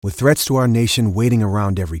With threats to our nation waiting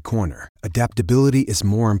around every corner, adaptability is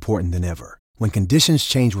more important than ever. When conditions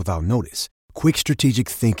change without notice, quick strategic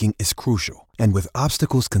thinking is crucial. And with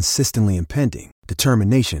obstacles consistently impending,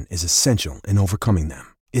 determination is essential in overcoming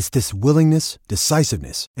them. It's this willingness,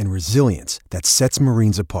 decisiveness, and resilience that sets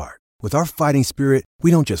Marines apart. With our fighting spirit, we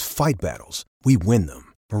don't just fight battles, we win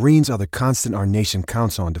them. Marines are the constant our nation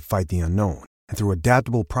counts on to fight the unknown. And through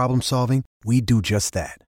adaptable problem solving, we do just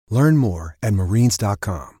that. Learn more at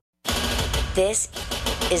marines.com. This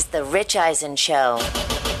is the Rich Eisen Show.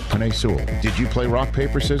 Panay Sewell, did you play rock,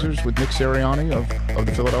 paper, scissors with Nick Sirianni of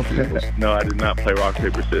the Philadelphia Eagles? No, I did not play rock,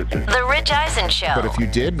 paper, scissors. The Rich Eisen Show. But if you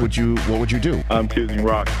did, what would you do? I'm choosing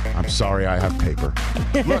rock. I'm sorry, I have paper.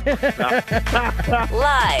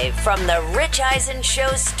 Live from the Rich Eisen Show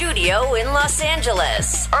studio in Los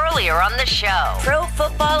Angeles. Earlier on the show, Pro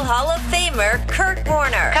Football Hall of Famer Kurt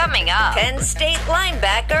Warner. Coming up, Penn State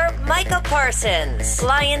linebacker Micah Parsons.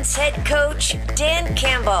 Lions head coach Dan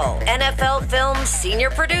Campbell. NFL Films senior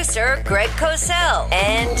producer Greg Cosell.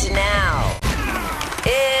 And now,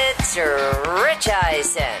 it's Rich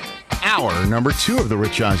Eisen. Hour number 2 of the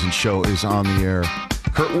Rich Eisen Show is on the air.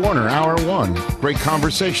 Kurt Warner, hour 1. Great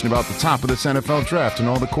conversation about the top of this NFL draft and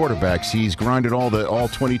all the quarterbacks. He's grinded all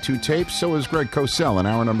 22 tapes. So is Greg Cosell in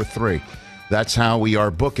hour number 3. That's how we are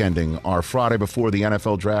bookending our Friday before the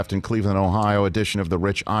NFL draft in Cleveland, Ohio edition of the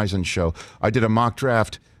Rich Eisen Show. I did a mock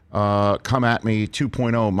draft. Come at me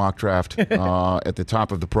 2.0 mock draft at the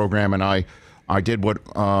top of the program, and I did what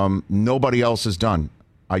nobody else has done.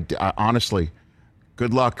 I honestly,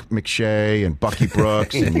 good luck McShay and Bucky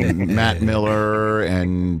Brooks and Matt Miller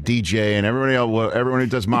and DJ and everyone who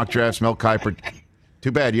does mock drafts, Mel Kiper.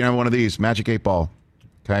 Too bad you don't have one of these, Magic 8 Ball.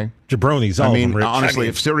 Okay, jabronis. I mean, honestly,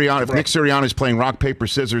 if Nick Sirianni is playing rock paper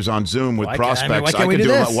scissors on Zoom with prospects, I can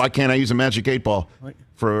do it. Why can't I use a Magic 8 Ball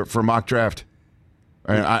for mock draft?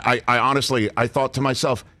 And I honestly, I thought to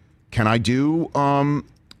myself, can I do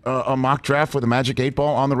a mock draft with a Magic 8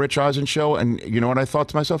 Ball on the Rich Eisen Show? And you know what I thought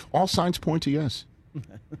to myself? All signs point to yes.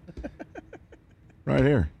 Right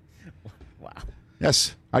here. Wow.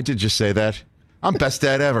 Yes, I did just say that. I'm best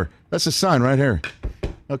dad ever. That's a sign right here.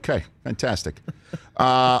 Okay, fantastic.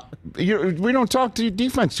 We don't talk to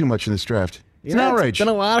defense too much in this draft. It's an outrage. It's been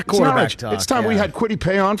a lot of quarterback talk. It's time we had Quiddy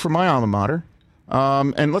Payon from my alma mater.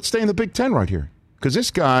 And let's stay in the Big Ten right here. Because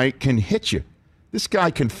this guy can hit you. This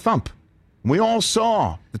guy can thump. We all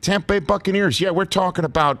saw the Tampa Bay Buccaneers. Yeah, we're talking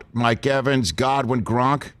about Mike Evans, Godwin,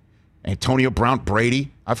 Gronk, Antonio Brown,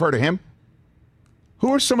 Brady. I've heard of him.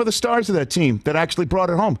 Who are some of the stars of that team that actually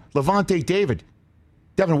brought it home? Levante David,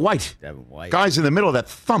 Devin White. Guys in the middle of that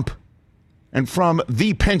thump. And from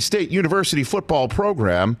the Penn State University football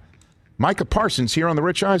program, Micah Parsons here on the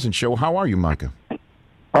Rich Eisen Show. How are you, Micah?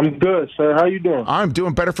 I'm good, sir. How you doing? I'm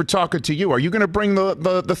doing better for talking to you. Are you going to bring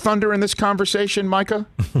the thunder in this conversation, Micah?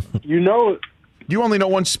 You know it. You only know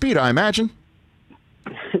one speed, I imagine.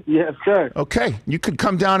 Yes, sir. Okay, you could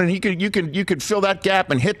come down and you could fill that gap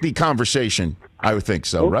and hit the conversation. I would think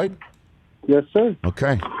so, right? Yes, sir.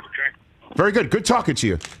 Okay. Very good. Good talking to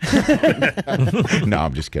you. No,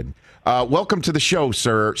 I'm just kidding. Welcome to the show,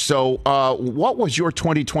 sir. So what was your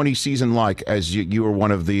 2020 season like as you were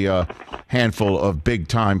one of the handful of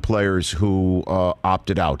big-time players who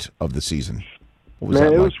opted out of the season? What was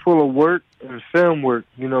that like? It was full of work and film work.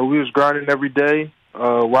 You know, we was grinding every day,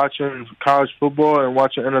 watching college football and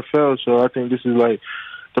watching NFL. So I think this is like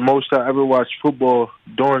the most I ever watched football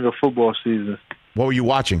during the football season. What were you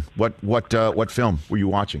watching? What film were you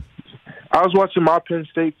watching? I was watching my Penn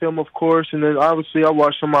State film, of course, and then obviously I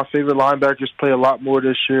watched some of my favorite linebackers play a lot more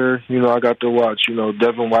this year. You know, I got to watch,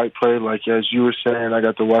 Devin White play, like as you were saying. I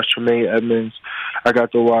got to watch Tremaine Edmonds. I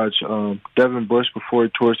got to watch Devin Bush before he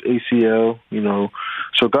tore his ACL,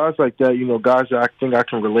 So guys like that, guys that I think I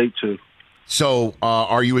can relate to. So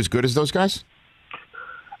are you as good as those guys?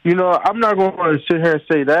 I'm not going to sit here and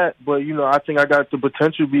say that, but, I think I got the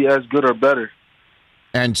potential to be as good or better.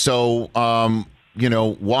 And so,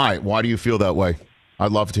 why? Why do you feel that way?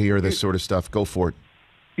 I'd love to hear this sort of stuff. Go for it.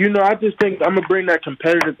 I just think I'm going to bring that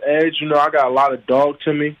competitive edge. I got a lot of dog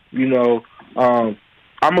to me. I'm going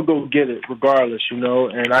to go get it regardless,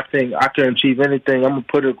 and I think I can achieve anything. I'm going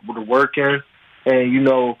to put the work in.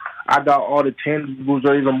 And, I got all the tangibles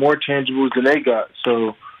or even more tangibles than they got.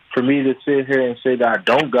 So for me to sit here and say that I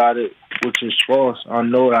don't got it, which is false, I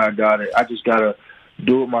know that I got it. I just got to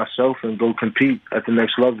do it myself and go compete at the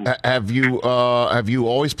next level. Have you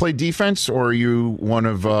always played defense, or are you one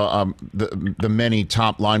of the many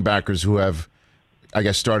top linebackers who have, I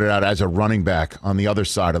guess, started out as a running back on the other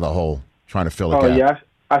side of the hole, trying to fill a gap? Yeah,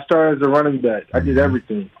 I started as a running back. I did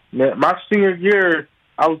everything. My senior year,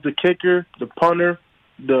 I was the kicker, the punter,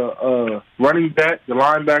 the running back, the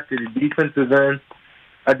linebacker, the defensive end.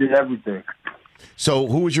 I did everything. So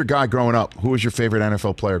who was your guy growing up? Who was your favorite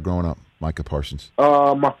NFL player growing up? Micah Parsons.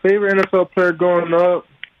 My favorite NFL player growing up,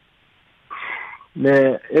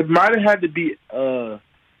 man, it might have had to be when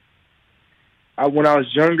I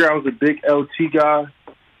was younger, I was a big LT guy.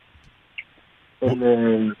 And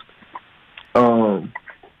then I'm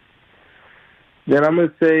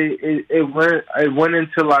gonna say it went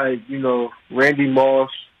into like, you know, Randy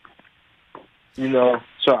Moss. You know,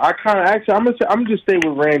 so I kind of actually I'm just stay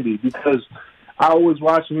with Randy because I always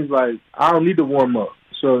watch him. He's like, I don't need to warm up,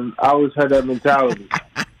 so I always had that mentality.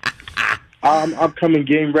 I'm coming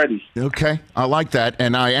game ready. Okay, I like that.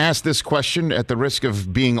 And I asked this question at the risk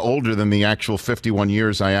of being older than the actual 51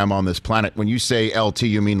 years I am on this planet. When you say LT,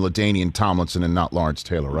 you mean LaDainian Tomlinson and not Lawrence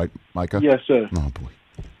Taylor, right, Micah? Yes, sir. Oh, boy.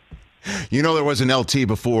 You know there was an LT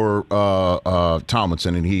before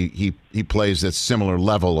Tomlinson, and he plays a similar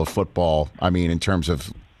level of football, I mean, in terms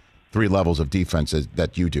of 3 levels of defense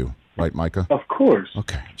that you do, right, Micah? Of course.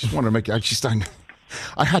 Okay, just wanted to make I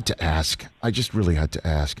had to ask. I just really had to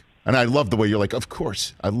ask. And I love the way you're like, of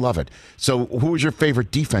course. I love it. So who was your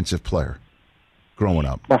favorite defensive player growing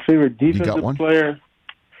up? My favorite defensive player,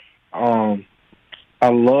 I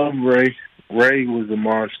love Ray. Ray was a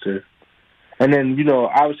monster. And then, you know,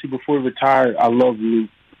 obviously before he retired, I love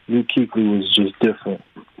Luke. Luke Kuechly was just different.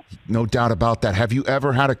 No doubt about that. Have you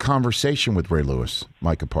ever had a conversation with Ray Lewis,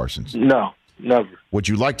 Micah Parsons? No, never. Would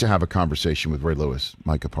you like to have a conversation with Ray Lewis,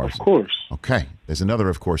 Micah Parsons? Of course. Okay. There's another,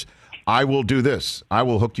 of course. I will do this. I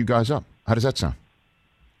will hook you guys up. How does that sound?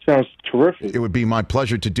 Sounds terrific. It would be my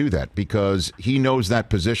pleasure to do that because he knows that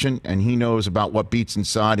position and he knows about what beats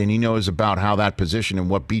inside and he knows about how that position and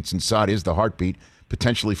what beats inside is the heartbeat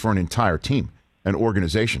potentially for an entire team, an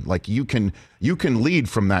organization. Like you can lead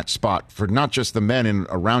from that spot for not just the men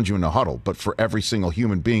around you in the huddle, but for every single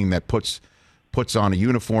human being that puts on a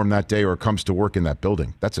uniform that day or comes to work in that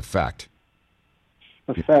building. That's a fact.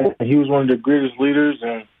 A fact. He was one of the greatest leaders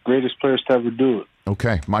and greatest players to ever do it.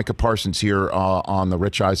 Okay. Micah Parsons here on the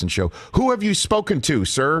Rich Eisen Show. Who have you spoken to,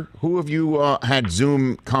 sir? Who have you had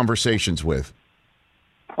Zoom conversations with?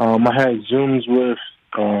 I had Zooms with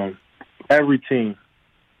every team.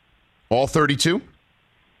 All 32?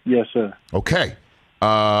 Yes, sir. Okay.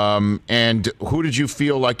 And who did you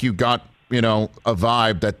feel like you got, you know, a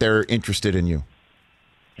vibe that they're interested in you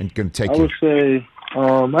and going to take you? I would say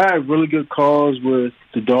I had really good calls with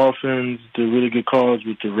the Dolphins, the really good calls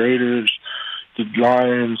with the Raiders, the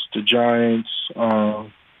Lions, the Giants,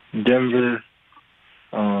 Denver,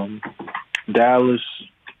 Dallas.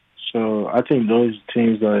 So I think those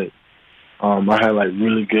teams that I had like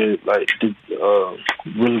really good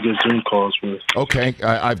Zoom calls with. Okay,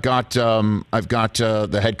 I've got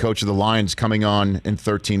the head coach of the Lions coming on in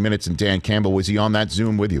 13 minutes, and Dan Campbell. Was he on that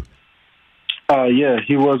Zoom with you? Yeah,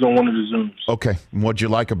 he was on one of the Zooms. Okay, what'd you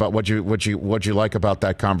like about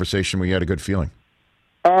that conversation? Where you had a good feeling?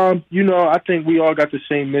 You know, I think we all got the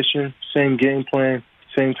same mission, same game plan,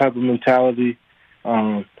 same type of mentality,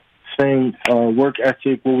 same work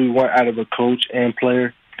ethic. What we want out of a coach and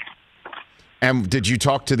player. And did you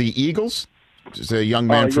talk to the Eagles? Just a young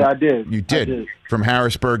man. Yeah, I did. You did? I did. From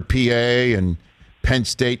Harrisburg, PA, and Penn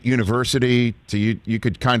State University. To you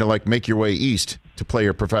could kind of like make your way east to play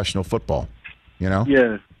your professional football. You know?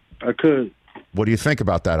 Yeah, I could. What do you think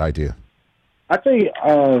about that idea? I think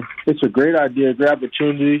it's a great idea, great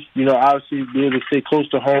opportunity. You know, obviously be able to stay close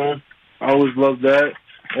to home. I always love that.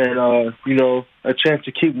 And, you know, a chance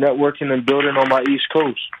to keep networking and building on my East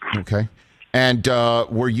Coast. Okay. And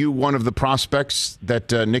were you one of the prospects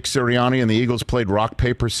that Nick Sirianni and the Eagles played rock,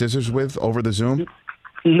 paper, scissors with over the Zoom?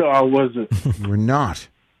 No, I wasn't. You were not.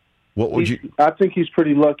 What would you? I think he's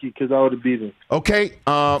pretty lucky because I would have beat him. Okay,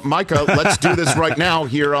 Micah, let's do this right now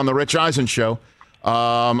here on the Rich Eisen Show.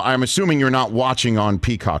 I'm assuming you're not watching on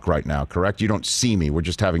Peacock right now, correct? You don't see me. We're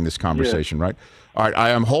just having this conversation, right? All right,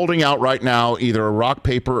 I am holding out right now either a rock,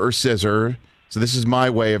 paper, or scissor. So this is my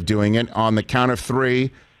way of doing it. On the count of 3,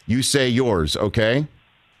 you say yours, okay?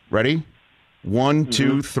 Ready? 1,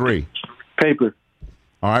 2, 3. Paper.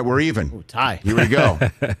 All right, we're even. Ooh, tie. Here we go.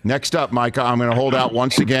 Next up, Micah, I'm going to hold out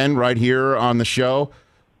once again right here on the show.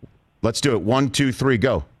 Let's do it. 1, 2, 3,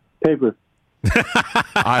 go. Paper.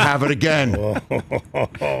 I have it again.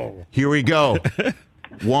 Here we go.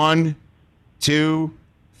 1, 2,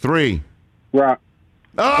 3. Rock.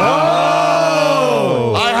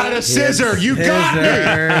 Oh! I had a scissor. You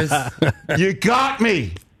got me. You got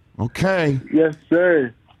me. Okay. Yes,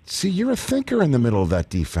 sir. See, you're a thinker in the middle of that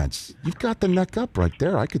defense. You've got the neck up right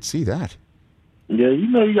there. I could see that. Yeah,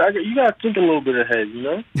 you got to think a little bit ahead,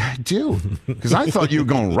 I do, because I thought you were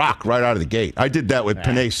going rock right out of the gate. I did that with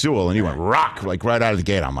Penei Sewell, and he went rock like right out of the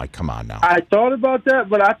gate. I'm like, come on now. I thought about that,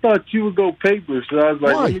 but I thought you would go paper, so I was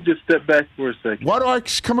like, let me just step back for a second. Why do I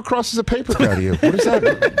come across as a paper guy to you? What is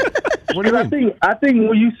that? What do you mean? I think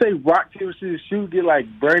when you say rock, paper, scissors, shoot, get like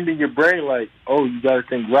burned in your brain, like, oh, you got to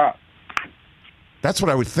think rock. That's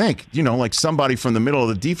what I would think. Like somebody from the middle of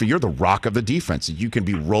the defense. You're the rock of the defense. You can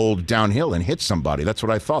be rolled downhill and hit somebody. That's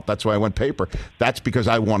what I thought. That's why I went paper. That's because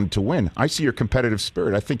I wanted to win. I see your competitive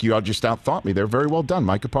spirit. I think you all just outthought me. They're very well done,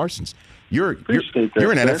 Micah Parsons. You're an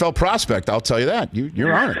NFL prospect. I'll tell you that.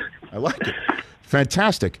 You're on it. I like it.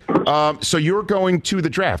 Fantastic. So you're going to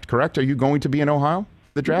the draft, correct? Are you going to be in Ohio,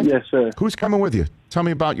 the draft? Yes, sir. Who's coming with you? Tell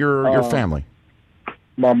me about your family.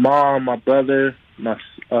 My mom, my brother, my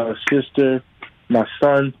sister, my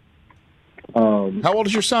son. How old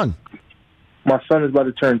is your son? My son is about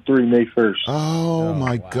to turn 3 May 1st. Oh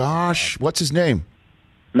my gosh. What's his name?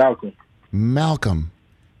 Malcolm.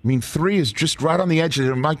 I mean, 3 is just right on the edge.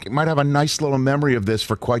 It might have a nice little memory of this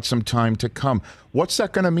for quite some time to come. What's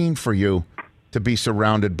that going to mean for you to be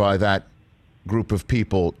surrounded by that group of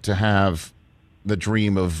people, to have the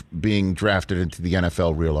dream of being drafted into the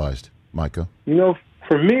NFL realized, Micah?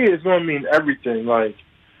 For me, it's going to mean everything. Like,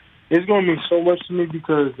 it's going to mean so much to me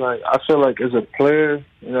because, like, I feel like as a player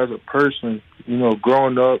and as a person,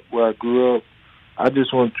 growing up where I grew up, I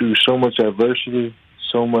just went through so much adversity,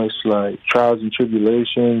 so much, like, trials and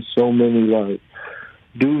tribulations, so many, like,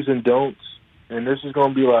 do's and don'ts. And this is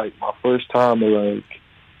going to be, like, my first time of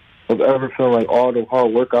ever feeling like all the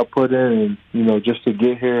hard work I put in and, just to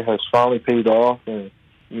get here has finally paid off. And,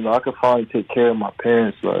 I can finally take care of my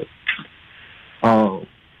parents, like,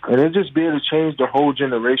 and it just be able to change the whole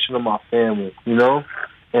generation of my family,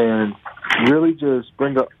 and really just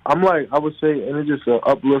bring up, I would say, and it's just an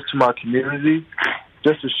uplift to my community,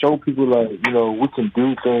 just to show people, like, we can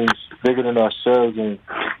do things bigger than ourselves and,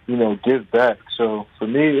 give back. So for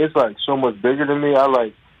me, it's like so much bigger than me.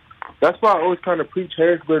 That's why I always kind of preach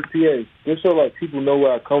Harrisburg, PA, just so, like, people know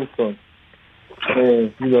where I come from.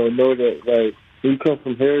 And, know that, like, we come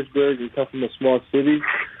from Harrisburg, we come from a small city.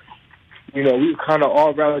 We kind of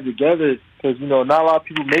all rallied together because, not a lot of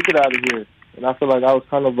people make it out of here. And I feel like I was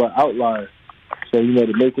kind of an outlier. So,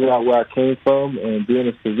 to make it out where I came from and be in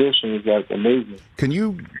this position is, like, amazing. Can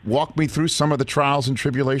you walk me through some of the trials and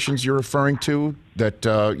tribulations you're referring to that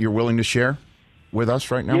you're willing to share with us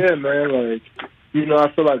right now? Yeah, man. Like,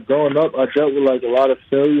 I feel like growing up, I dealt with, like, a lot of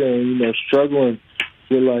failure and, struggling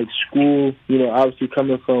with, like, school, obviously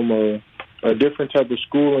coming from a different type of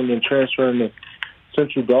school and then transferring to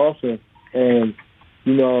Central Dauphin. And,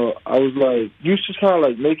 I was like, used to kind of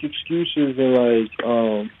like make excuses and like,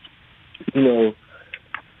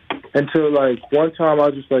 until like one time I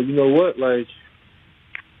was just like, you know what, like,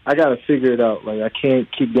 I got to figure it out. Like, I can't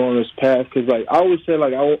keep going this path because, like, I always said,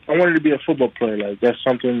 like, I wanted to be a football player. Like, that's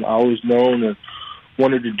something I always known and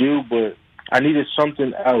wanted to do, but I needed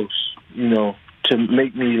something else, to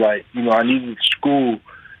make me, like, I needed school.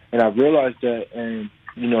 And I realized that, and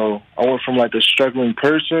I went from, like, a struggling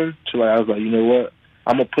person to, like, I was like, you know what,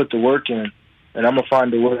 I'm going to put the work in, and I'm going to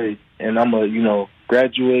find a way, and I'm going to,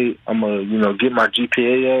 graduate, I'm going to, get my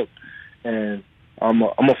GPA up, and I'm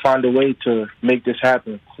going to find a way to make this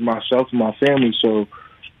happen for myself and my family. So,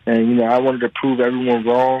 and, I wanted to prove everyone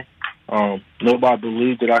wrong. Nobody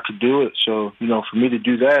believed that I could do it. So, for me to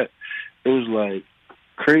do that, it was, like,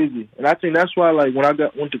 crazy. And I think that's why, like, when I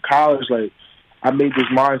went to college, like, I made this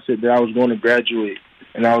mindset that I was going to graduate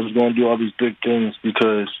and I was going to do all these big things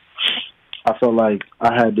because I felt like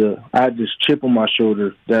I had this chip on my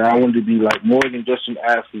shoulder that I wanted to be, like, more than just an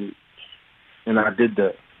athlete, and I did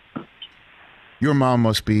that. Your mom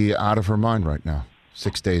must be out of her mind right now.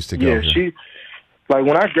 6 days to go. Yeah, she, like,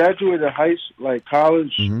 when I graduated college, like,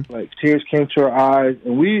 tears came to her eyes,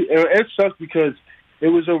 and it sucked because it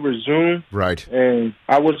was over Zoom, right? And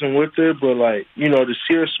I wasn't with her, but, like, to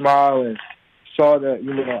see her smile and saw that,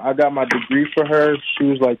 I got my degree for her. She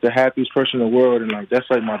was, like, the happiest person in the world, and, like, that's,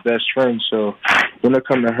 like, my best friend. So when I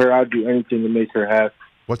come to her, I'd do anything to make her happy.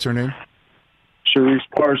 What's her name? Charisse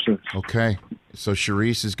Parsons. Okay. So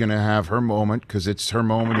Charisse is going to have her moment, because it's her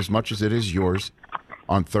moment as much as it is yours,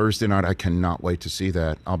 on Thursday night. I cannot wait to see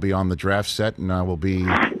that. I'll be on the draft set, and I will be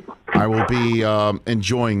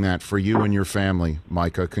enjoying that for you and your family,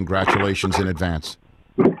 Micah. Congratulations in advance.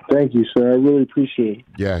 Thank you, sir. I really appreciate it.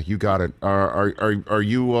 Yeah, you got it. Are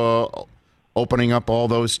you opening up all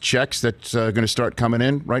those checks that's going to start coming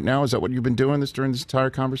in right now? Is that what you've been doing during this entire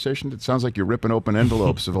conversation? It sounds like you're ripping open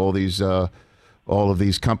envelopes of all of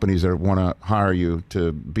these companies that want to hire you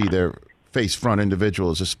to be their face front individual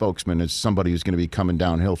as a spokesman, as somebody who's going to be coming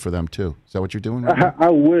downhill for them too. Is that what you're doing right now? I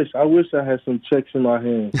wish I had some checks in my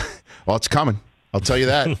hand. Well, it's coming. I'll tell you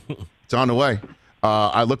that. It's on the way.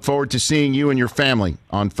 I look forward to seeing you and your family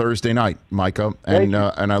on Thursday night, Micah, and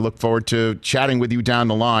I look forward to chatting with you down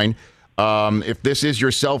the line. If this is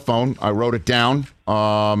your cell phone, I wrote it down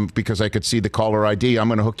because I could see the caller ID. I'm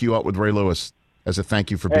going to hook you up with Ray Lewis as a thank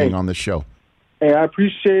you for being on this show. Hey, I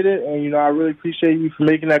appreciate it, and, I really appreciate you for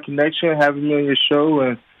making that connection, having me on your show,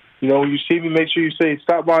 and, when you see me, make sure you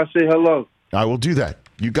stop by and say hello. I will do that.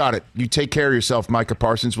 You got it. You take care of yourself, Micah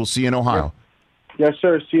Parsons. We'll see you in Ohio. Yes,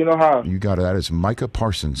 sir. See you in Ohio. You got it. That is Micah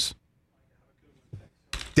Parsons.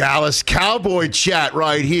 Dallas Cowboy chat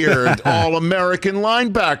right here. All-American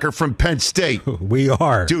linebacker from Penn State. We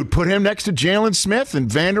are. Dude, put him next to Jalen Smith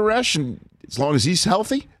and Van Der Esch, and as long as he's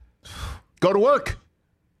healthy, go to work.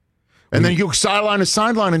 And then you sideline to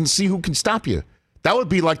sideline and see who can stop you. That would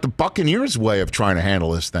be like the Buccaneers' way of trying to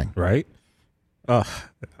handle this thing. Right?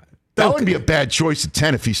 That wouldn't be a bad choice at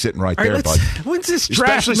 10 if he's sitting right there, bud. When's this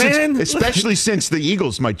draft, man? Especially since the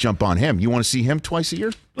Eagles might jump on him. You want to see him twice a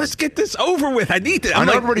year? Let's get this over with. I need to. I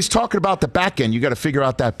know everybody's talking about the back end. You got to figure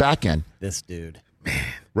out that back end. This dude. Man.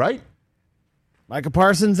 Right? Micah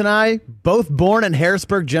Parsons and I, both born in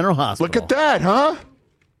Harrisburg General Hospital. Look at that, huh?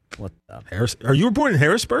 What the? Are you born in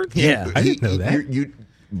Harrisburg? Yeah. I didn't know that.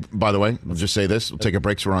 By the way, we'll just say this. We'll take a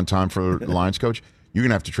break so we're on time for the Lions coach. You're going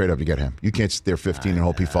to have to trade up to get him. You can't sit there 15 and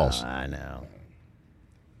hope he falls. I know.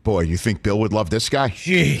 Boy, you think Bill would love this guy?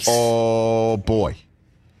 Jeez. Oh, boy.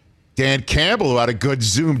 Dan Campbell, who had a good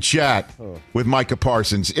Zoom chat with Micah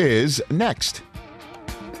Parsons, is next.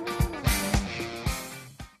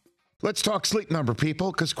 Let's talk Sleep Number,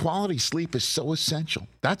 people, because quality sleep is so essential.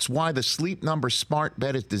 That's why the Sleep Number smart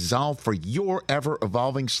bed is designed for your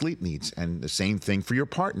ever-evolving sleep needs, and the same thing for your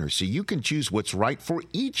partner, so you can choose what's right for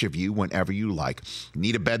each of you whenever you like.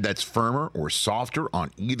 Need a bed that's firmer or softer on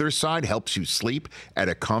either side, helps you sleep at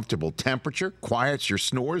a comfortable temperature, quiets your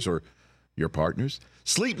snores or your partner's?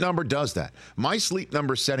 Sleep Number does that. My Sleep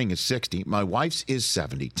Number setting is 60. My wife's is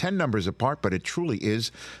 70. 10 numbers apart, but it truly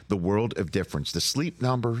is the world of difference. The Sleep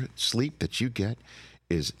Number sleep that you get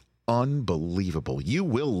is unbelievable. You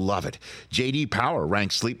will love it. J.D. Power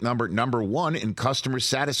ranks Sleep Number #1 in customer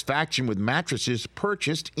satisfaction with mattresses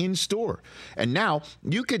purchased in store. And now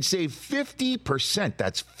you could save 50%.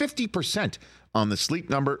 That's 50% on the Sleep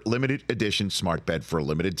Number limited edition smart bed for a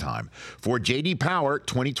limited time. For J.D. Power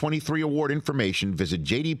 2023 award information, visit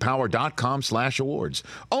jdpower.com/awards.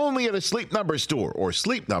 Only at a Sleep Number store or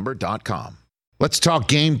sleepnumber.com. Let's talk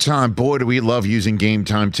Game Time. Boy, do we love using Game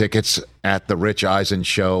Time tickets at the Rich Eisen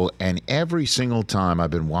Show. And every single time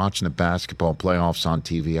I've been watching the basketball playoffs on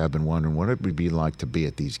TV, I've been wondering what it would be like to be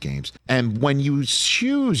at these games. And when you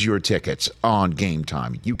choose your tickets on Game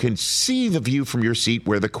Time, you can see the view from your seat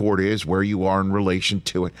where the court is, where you are in relation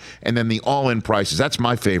to it. And then the all-in prices. That's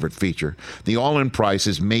my favorite feature. The all-in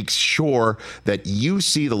prices makes sure that you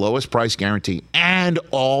see the lowest price guarantee and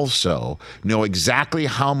also know exactly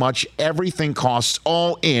how much everything costs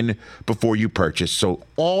all in before you purchase. So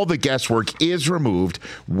all the guesswork is removed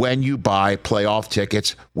when you buy playoff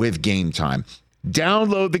tickets with Game Time.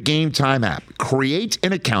 Download the Game Time app, create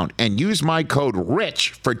an account, and use my code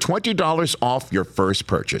RICH for $20 off your first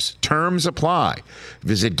purchase. Terms apply.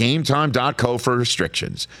 Visit GameTime.co for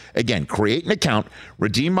restrictions. Again, create an account,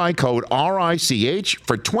 redeem my code RICH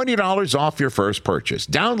for $20 off your first purchase.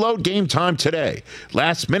 Download Game Time today.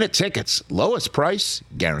 Last minute tickets, lowest price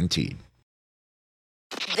guaranteed.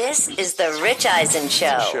 This is the Rich Eisen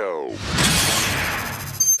Show.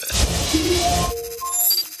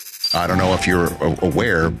 I don't know if you're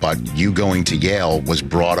aware, but you going to Yale was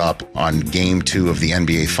brought up on Game 2 of the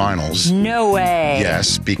NBA Finals. No way.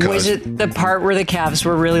 Yes, because... Was it the part where the Cavs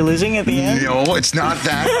were really losing at the end? No, it's not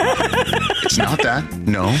that. It's not that.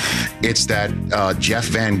 No. It's that Jeff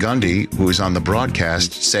Van Gundy, who is on the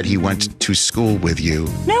broadcast, said he went to school with you.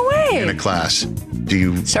 No way. In a class. Do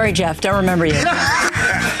you... Sorry, Jeff. Don't remember you.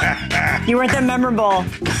 You weren't that memorable.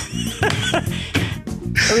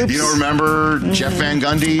 Oops. You don't remember Jeff Van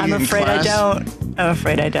Gundy I'm afraid in class? I don't. I'm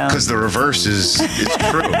afraid I don't. Because the reverse is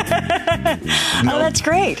true. No. Oh, that's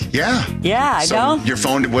great. Yeah. Yeah, I don't. Your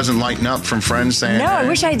phone wasn't lighting up from friends saying... No, I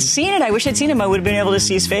wish I'd seen it. I wish I'd seen him. I would have been able to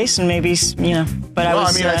see his face and maybe, but I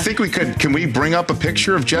was... I think we could... Can we bring up a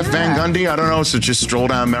picture of Jeff Van Gundy? I don't know. So just stroll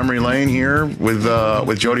down memory lane here with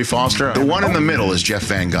Jodie Foster. The one in the middle is Jeff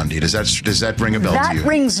Van Gundy. Does that ring a bell to you? That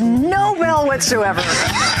rings no bell whatsoever.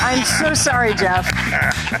 I'm so sorry, Jeff.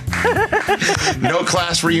 No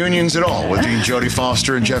class reunions at all between Jodie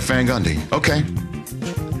Foster and Jeff Van Gundy. Okay.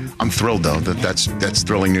 I'm thrilled, though. That's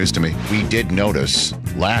thrilling news to me. We did notice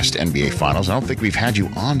last NBA Finals, I don't think we've had you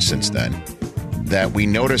on since then, that we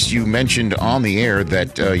noticed you mentioned on the air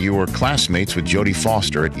that you were classmates with Jodie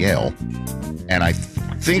Foster at Yale. And I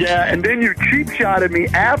think... Yeah, and then you cheap shotted me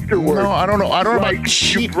afterwards. No, I don't know. I don't know about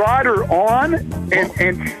cheap. You brought her on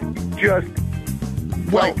and just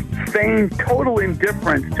feigned total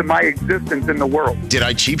indifference to my existence in the world. Did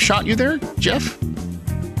I cheap shot you there, Jeff?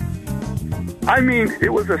 I mean,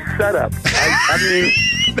 it was a setup. I mean,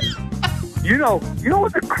 you know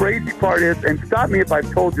what the crazy part is? And stop me if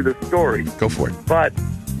I've told you this story. Go for it. But,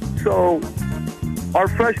 so, our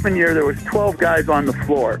freshman year, there was 12 guys on the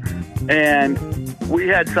floor. And we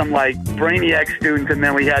had some, brainiac students, and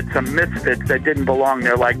then we had some misfits that didn't belong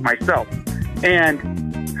there, like myself. And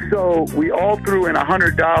so we all threw in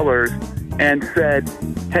 $100 and said,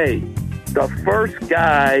 hey, the first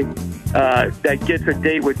guy that gets a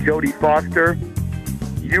date with Jodie Foster,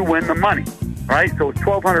 you win the money, right? So it's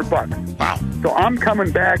 $1,200. Wow. So I'm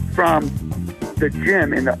coming back from the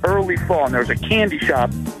gym in the early fall, and there's a candy shop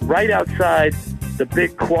right outside the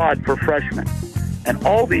big quad for freshmen. And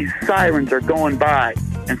all these sirens are going by.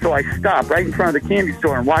 And so I stop right in front of the candy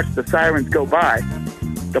store and watch the sirens go by.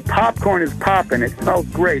 The popcorn is popping. It smells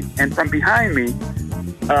great. And from behind me,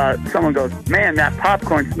 someone goes, man, that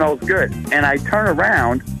popcorn smells good. And I turn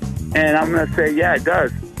around, and I'm going to say, yeah, it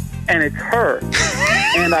does. And it's her.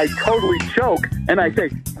 And I totally choke. And I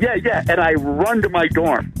say, yeah. And I run to my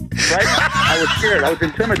dorm. Right? I was scared. I was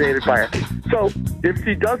intimidated by her. So if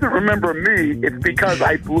she doesn't remember me, it's because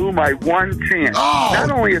I blew my one chance. Oh.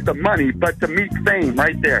 Not only at the money, but to meet fame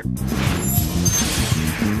right there.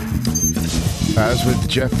 As with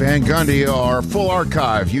Jeff Van Gundy, our full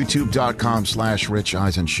archive, youtube.com/Rich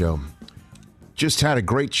Eisen Show. Just had a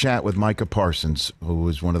great chat with Micah Parsons, who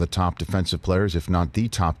is one of the top defensive players, if not the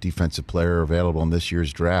top defensive player available in this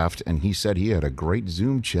year's draft. And he said he had a great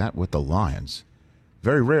Zoom chat with the Lions.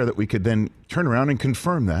 Very rare that we could then turn around and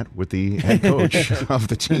confirm that with the head coach of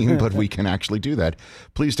the team, but we can actually do that.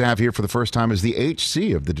 Pleased to have here for the first time is the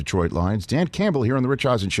HC of the Detroit Lions, Dan Campbell, here on the Rich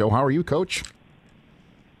Eisen Show. How are you, Coach?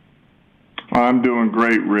 I'm doing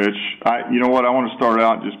great, Rich. You know what? I want to start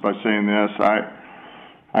out just by saying this.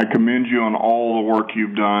 I commend you on all the work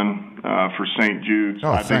you've done for St. Jude's.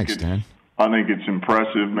 Oh, thanks, Dan. I think it's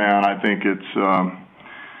impressive, man. I think it's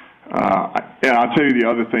and I'll tell you the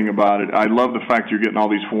other thing about it. I love the fact you're getting all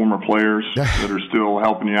these former players that are still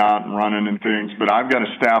helping you out and running and things. But I've got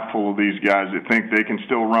a staff full of these guys that think they can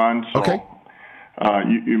still run. So okay.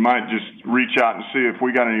 You might just reach out and see if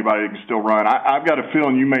we got anybody that can still run. I've got a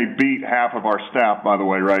feeling you may beat half of our staff, by the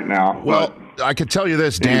way, right now. Well, I could tell you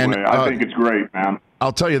this, Dan. Anyway, I think it's great, man.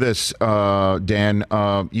 I'll tell you this, Dan.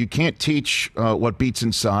 You can't teach what beats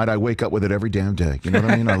inside. I wake up with it every damn day. You know what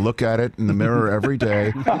I mean? I look at it in the mirror every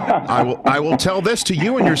day. I will tell this to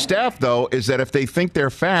you and your staff, though, is that if they think they're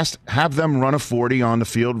fast, have them run a 40 on the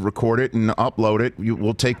field, record it, and upload it.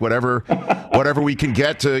 We'll take whatever we can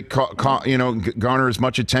get to garner as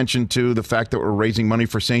much attention to the fact that we're raising money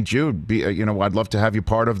for St. Jude. I'd love to have you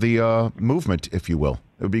part of the movement, if you will.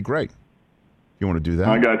 It would be great. You want to do that?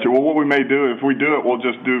 I got you. Well, what we may do, if we do it, we'll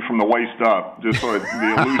just do from the waist up, just so it's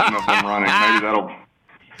the illusion of them running. Maybe that'll...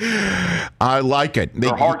 I like it.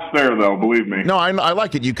 Their heart's there, though, believe me. No, I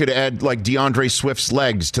like it. You could add, like, DeAndre Swift's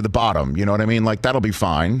legs to the bottom. You know what I mean? Like, that'll be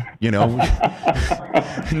fine. No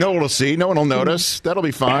one will see. No one will notice. That'll be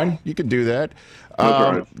fine. You can do that.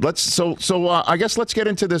 Right. I guess let's get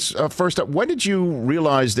into this first up. When did you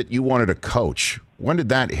realize that you wanted to coach? When did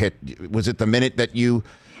that hit? Was it the minute that you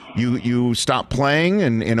stopped playing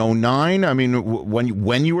in 2009? I mean,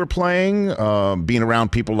 when you were playing, being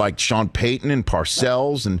around people like Sean Payton and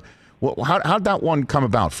Parcells, and how'd that one come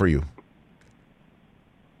about for you?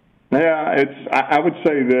 Yeah, I would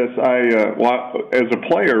say this. As a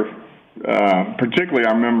player, particularly,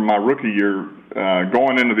 I remember my rookie year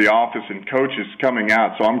going into the office and coaches coming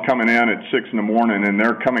out. So I'm coming in at 6 a.m. and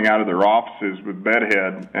they're coming out of their offices with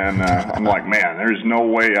bedhead, and I'm like, man, there's no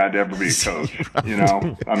way I'd ever be a coach.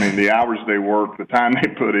 Right. I mean, the hours they work, the time they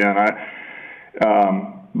put in.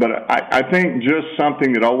 But I think just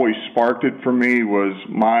something that always sparked it for me was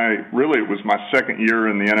it was my second year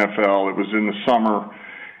in the NFL. It was in the summer,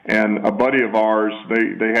 and a buddy of ours,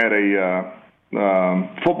 they had a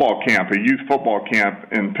football camp, a youth football camp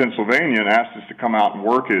in Pennsylvania, and asked us to come out and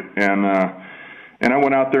work it. And I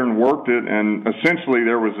went out there and worked it, and essentially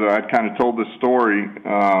I'd kind of told this story,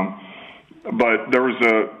 but there was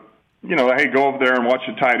hey, go over there and watch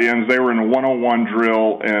the tight ends. They were in a 101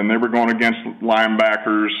 drill, and they were going against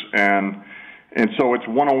linebackers, and so it's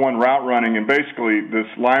 101 route running, and basically this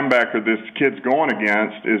linebacker this kid's going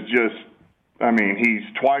against is just he's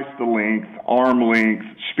twice the length, arm length,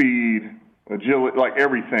 speed, agility, like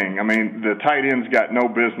everything. I mean, the tight end's got no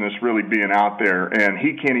business really being out there, and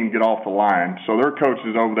he can't even get off the line. So their coach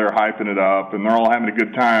is over there hyping it up, and they're all having a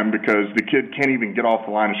good time because the kid can't even get off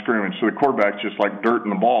the line of scrimmage. So the quarterback's just like dirt in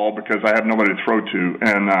the ball because I have nobody to throw to.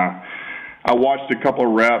 And I watched a couple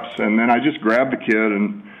of reps, and then I just grabbed the kid,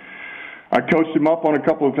 and I coached him up on a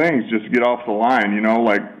couple of things just to get off the line,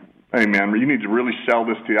 like, hey, man, you need to really sell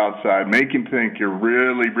this to the outside. Make him think you're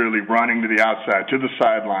really, really running to the outside, to the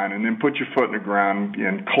sideline, and then put your foot in the ground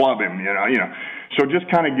and club him, So just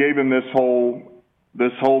kind of gave him this whole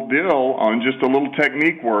deal on just a little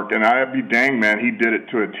technique work. And I'd be dang, man, he did it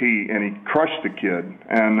to a T, and he crushed the kid.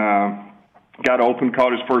 And got open,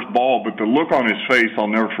 caught his first ball. But the look on his face, I'll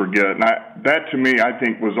never forget. And that, to me, I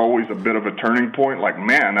think was always a bit of a turning point. Like,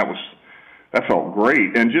 man, that felt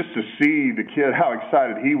great. And just to see the kid, how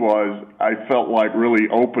excited he was, I felt like really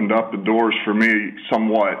opened up the doors for me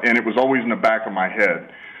somewhat. And it was always in the back of my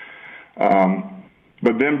head.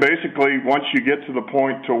 But then basically, once you get to the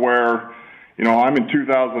point to where, I'm in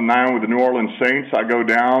 2009 with the New Orleans Saints. I go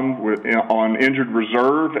down on injured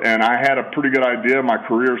reserve, and I had a pretty good idea my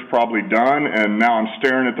career's probably done, and now I'm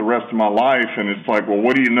staring at the rest of my life, and it's like, well,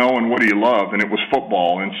 what do you know and what do you love? And it was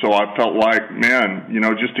football, and so I felt like, man,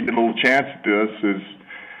 just to get a little chance at this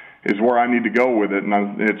is where I need to go with it,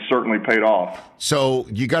 and it certainly paid off. So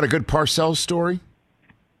you got a good Parcells story?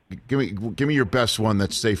 Give me your best one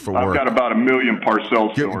that's safe for work. I've got about 1 million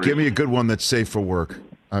Parcells stories. Give me a good one that's safe for work.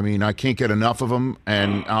 I mean, I can't get enough of them.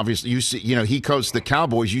 And obviously, he coached the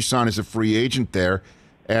Cowboys. You signed as a free agent there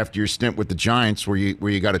after your stint with the Giants, where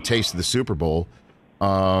you got a taste of the Super Bowl.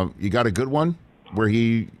 You got a good one where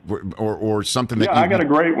or something that. Yeah, I got a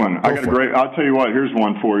great one. I'll tell you what. Here's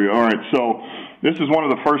one for you. All right, so this is one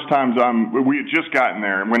of the first times we had just gotten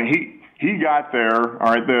there, and when he got there, all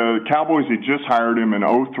right, the Cowboys had just hired him in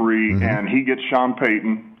 2003, and he gets Sean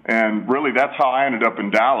Payton. And really, that's how I ended up in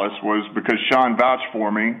Dallas, was because Sean vouched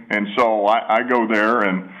for me. And so I go there,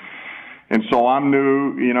 and so I'm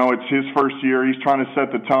new. It's his first year. He's trying to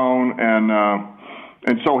set the tone.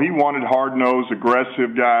 And so he wanted hard-nosed,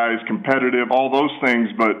 aggressive guys, competitive, all those things.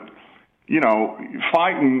 But,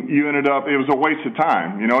 fighting, it was a waste of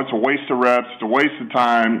time. It's a waste of reps. It's a waste of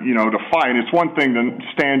time, to fight. It's one thing to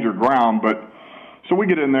stand your ground, but so we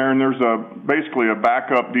get in there, and there's basically a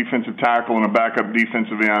backup defensive tackle and a backup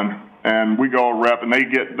defensive end, and we go a rep, and they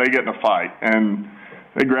get in a fight, and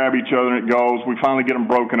they grab each other, and it goes. We finally get them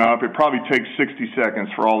broken up. It probably takes 60 seconds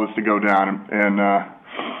for all this to go down,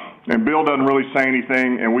 and Bill doesn't really say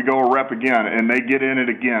anything, and we go a rep again, and they get in it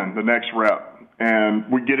again the next rep, and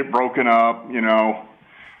we get it broken up.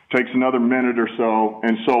 Takes another minute or so,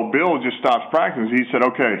 and so Bill just stops practicing. He said,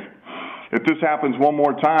 "Okay, if this happens one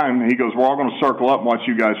more time," he goes, "we're all going to circle up and watch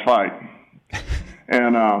you guys fight."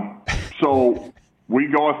 And so we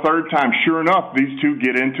go a third time. Sure enough, these two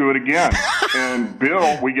get into it again. And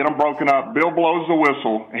Bill, we get them broken up. Bill blows the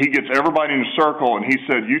whistle. He gets everybody in a circle, and he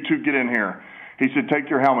said, "You two get in here." He said, "Take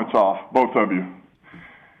your helmets off, both of you."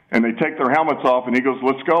 And they take their helmets off, and he goes,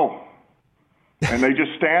 "Let's go." And they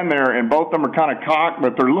just stand there, and both of them are kind of cocked,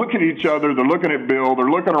 but they're looking at each other. They're looking at Bill. They're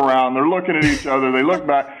looking around. They're looking at each other. They look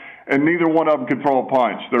back. And neither one of them could throw a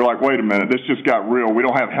punch. They're like, wait a minute, this just got real. We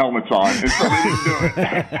don't have helmets on. And so they didn't do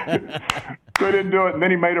it. They didn't do it, and then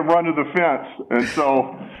he made them run to the fence. And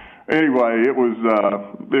so, anyway, it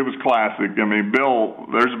was classic. I mean, Bill,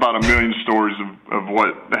 there's about 1 million stories of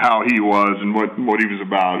how he was and what he was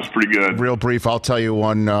about. It's pretty good. Real brief, I'll tell you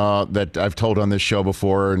one that I've told on this show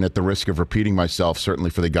before, and at the risk of repeating myself,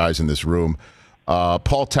 certainly for the guys in this room.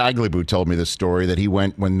 Paul Tagliabue told me this story that he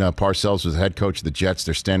went when Parcells was the head coach of the Jets.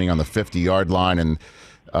 They're standing on the 50-yard line, and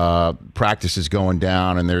practice is going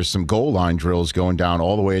down, and there's some goal line drills going down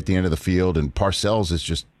all the way at the end of the field, and Parcells is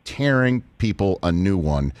just tearing people a new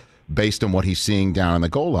one based on what he's seeing down in the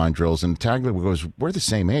goal line drills. And Tagliabue goes, "We're the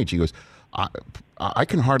same age." He goes, I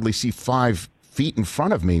can hardly see 5 feet in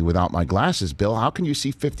front of me without my glasses, Bill. How can you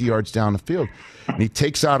see 50 yards down the field? And he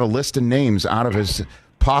takes out a list of names out of his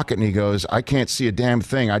pocket, and he goes, "I can't see a damn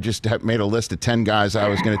thing. I just made a list of 10 guys I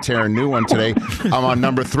was going to tear a new one today. I'm on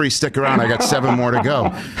number 3. Stick around. I got 7 more to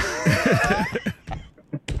go."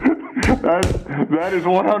 That is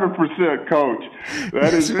 100% coach.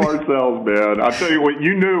 That is Parcells, man. I'll tell you what,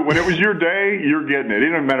 you knew when it was your day, you're getting it. It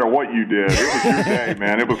didn't matter what you did. It was your day,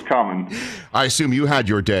 man. It was coming. I assume you had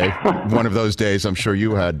your day. One of those days, I'm sure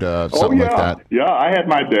you had something like that. Yeah, I had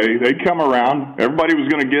my day. They'd come around. Everybody was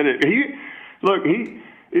going to get it.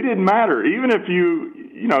 It didn't matter. Even if you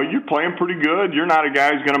you're playing pretty good. You're not a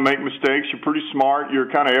guy who's going to make mistakes. You're pretty smart.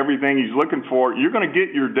 You're kind of everything he's looking for. You're going to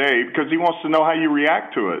get your day because he wants to know how you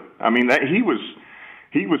react to it. I mean, he was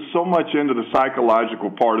so much into the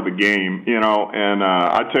psychological part of the game, and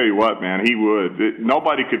I tell you what, man, he would.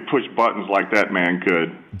 Nobody could push buttons like that man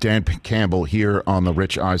could. Dan Campbell here on the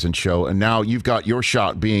Rich Eisen Show, and now you've got your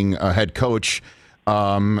shot being a head coach,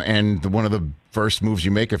 and one of the first moves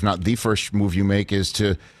you make, if not the first move you make, is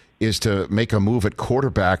to make a move at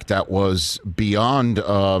quarterback that was beyond,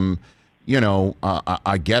 I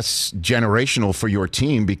guess, generational for your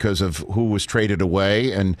team because of who was traded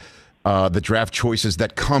away and the draft choices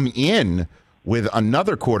that come in with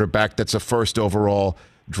another quarterback that's a first overall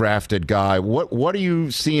drafted guy. What do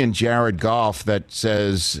you see in Jared Goff that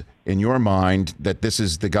says, in your mind, that this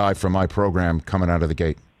is the guy from my program coming out of the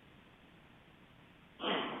gate?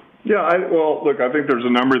 Yeah, look, I think there's a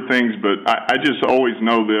number of things, but I just always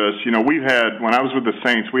know this. We've had, when I was with the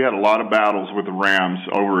Saints, we had a lot of battles with the Rams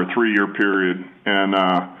over a 3-year period and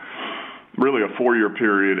really a 4-year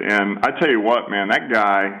period. And I tell you what, man, that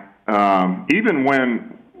guy,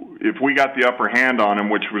 if we got the upper hand on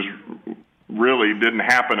him, which was really didn't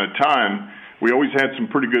happen a ton, we always had some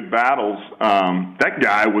pretty good battles. That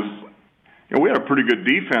guy was, we had a pretty good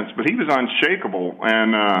defense, but he was unshakable.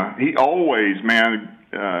 And he always, man,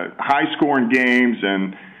 high-scoring games,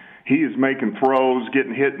 and he is making throws,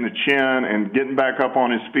 getting hit in the chin, and getting back up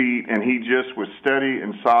on his feet, and he just was steady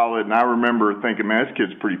and solid. And I remember thinking, man, this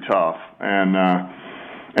kid's pretty tough.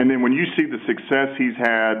 And then when you see the success he's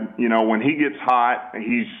had, when he gets hot,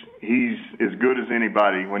 he's as good as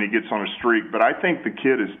anybody when he gets on a streak. But I think the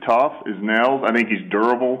kid is tough as nails. I think he's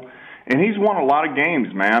durable. And he's won a lot of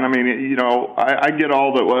games, man. I mean, I get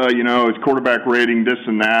all that, his quarterback rating, this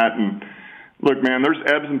and that, and look, man, there's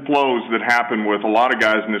ebbs and flows that happen with a lot of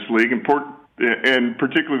guys in this league, and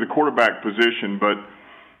particularly the quarterback position. But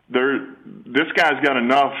this guy's got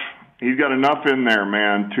enough. He's got enough in there,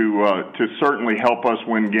 man, to certainly help us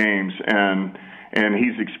win games. And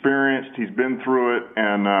he's experienced. He's been through it,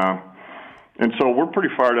 and so we're pretty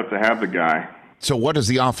fired up to have the guy. So what does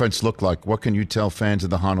the offense look like? What can you tell fans of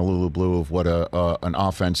the Honolulu Blue of what an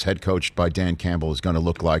offense head coached by Dan Campbell is going to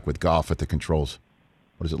look like with Goff at the controls?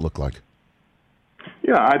 What does it look like?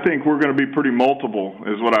 Yeah, I think we're going to be pretty multiple,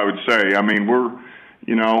 is what I would say. I mean,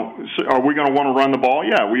 are we going to want to run the ball?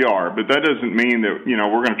 Yeah, we are. But that doesn't mean that,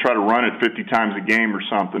 we're going to try to run it 50 times a game or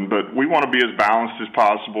something. But we want to be as balanced as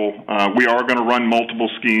possible. We are going to run multiple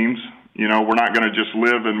schemes. We're not going to just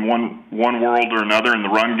live in one world or another in the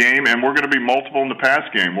run game. And we're going to be multiple in the pass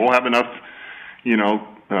game. We'll have enough,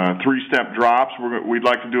 3-step drops. We'd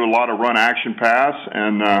like to do a lot of run action pass.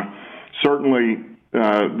 And certainly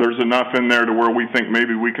there's enough in there to where we think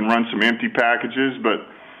maybe we can run some empty packages. But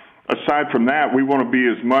aside from that, we want to be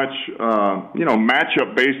as much,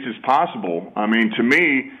 matchup based as possible. I mean, to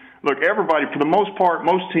me, look, everybody, for the most part,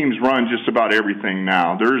 most teams run just about everything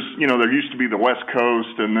now. There used to be the West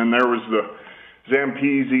Coast, and then there was the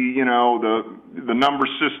Zampese, the number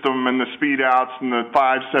system and the speed outs and the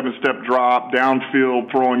 5-7-step drop, downfield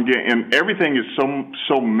throwing game, and everything is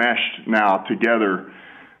so meshed now together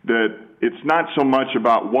that it's not so much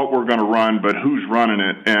about what we're going to run, but who's running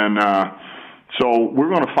it. And so we're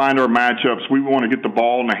going to find our matchups. We want to get the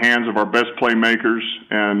ball in the hands of our best playmakers.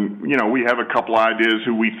 And, we have a couple ideas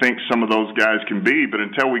who we think some of those guys can be, but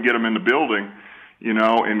until we get them in the building,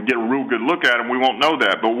 and get a real good look at them, we won't know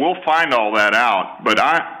that. But we'll find all that out. But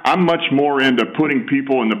I'm much more into putting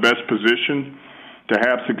people in the best position to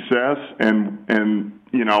have success, and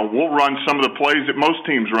we'll run some of the plays that most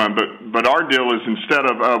teams run, but our deal is instead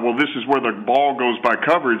of, this is where the ball goes by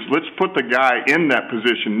coverage, let's put the guy in that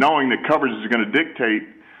position knowing that coverage is going to dictate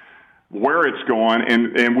where it's going,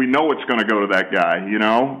 and we know it's going to go to that guy,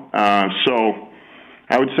 So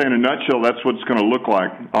I would say in a nutshell, that's what it's going to look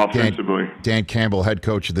like offensively. Dan Campbell, head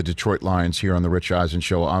coach of the Detroit Lions here on the Rich Eisen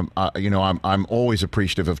Show. I'm always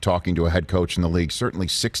appreciative of talking to a head coach in the league, certainly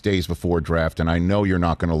 6 days before draft, and I know you're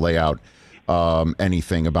not going to lay out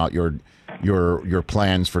anything about your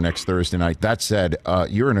plans for next Thursday night. That said,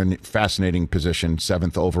 you're in a fascinating position,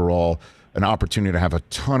 7th overall, an opportunity to have a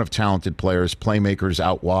ton of talented players, playmakers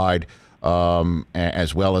out wide,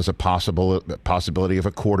 as well as a possibility of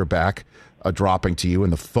a quarterback dropping to you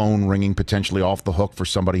and the phone ringing potentially off the hook for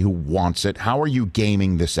somebody who wants it. How are you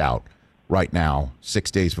gaming this out right now, 6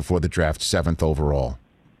 days before the draft, 7th overall?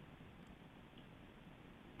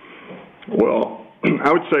 Well,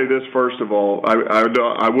 I would say this first of all.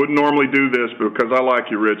 I wouldn't normally do this, but because I like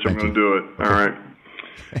you, Rich, I'm going to do it. Okay. All right.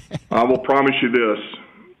 I will promise you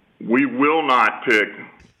this. We will not pick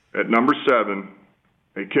at number 7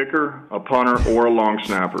 a kicker, a punter, or a long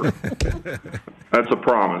snapper. That's a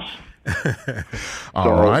promise.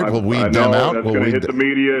 All right, we'll weed them out. That's going to hit the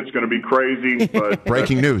media. It's going to be crazy, but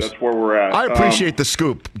breaking news. That's where we're at. I appreciate the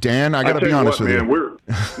scoop, Dan. I got to be honest with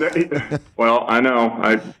you. Well, I know.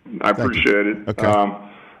 I appreciate it. Okay.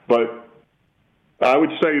 But I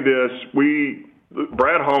would say this: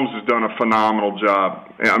 Brad Holmes has done a phenomenal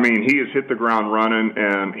job. I mean, he has hit the ground running,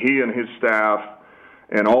 and he and his staff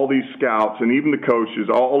and all these scouts and even the coaches,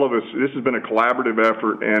 all of us, this has been a collaborative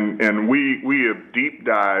effort, and we have deep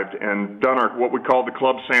dived and done what we call the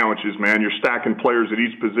club sandwiches, man. You're stacking players at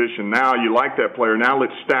each position. Now you like that player. Now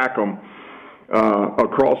let's stack them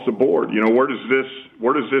across the board. You know, where does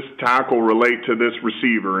this tackle relate to this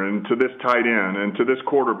receiver and to this tight end and to this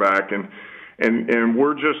quarterback? And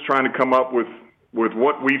we're just trying to come up with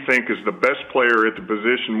what we think is the best player at the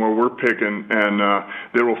position where we're picking and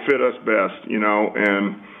that will fit us best, you know.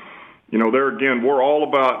 And, you know, there again, we're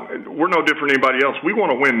no different than anybody else. We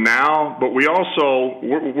want to win now, but we also,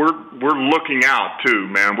 we're looking out too,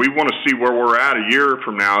 man. We want to see where we're at a year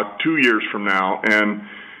from now, 2 years from now.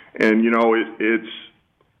 And you know,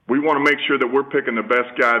 we want to make sure that we're picking the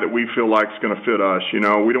best guy that we feel like is going to fit us. You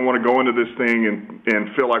know, we don't want to go into this thing and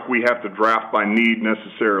feel like we have to draft by need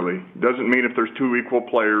necessarily. Doesn't mean if there's two equal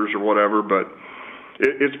players or whatever, but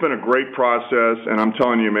it's been a great process. And I'm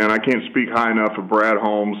telling you, man, I can't speak high enough of Brad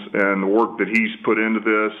Holmes and the work that he's put into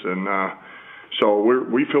this. And so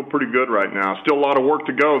we feel pretty good right now. Still a lot of work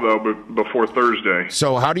to go, though, before Thursday.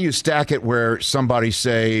 So how do you stack it where somebody,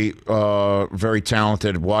 say, very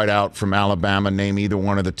talented wideout from Alabama, name either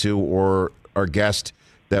one of the two, or our guest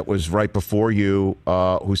that was right before you,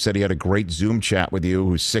 who said he had a great Zoom chat with you,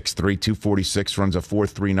 who's 6'3", 246, runs a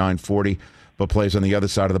 4.39 40, but plays on the other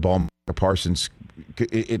side of the ball, Micah Parsons.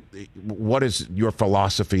 What is your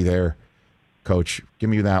philosophy there, Coach? Give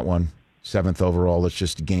me that one. 7th overall. Let's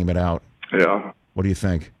just game it out. Yeah. What do you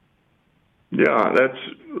think? Yeah,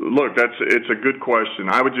 it's a good question.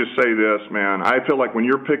 I would just say this, man. I feel like when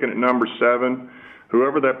you're picking at number 7,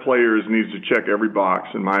 whoever that player is needs to check every box,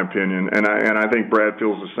 in my opinion. And I think Brad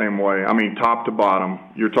feels the same way. I mean, top to bottom,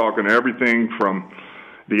 you're talking everything from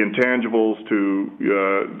the intangibles to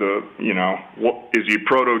what is he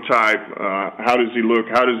prototype? How does he look?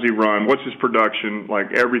 How does he run? What's his production?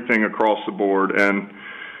 Like everything across the board. And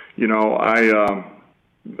you know,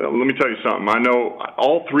 let me tell you something. I know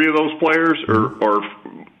all 3 of those players are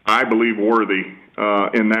I believe, worthy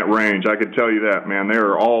in that range. I can tell you that, man. They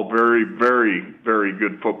are all very, very, very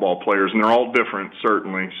good football players, and they're all different,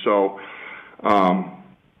 certainly. So,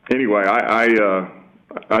 anyway, I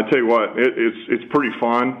tell you what, it's pretty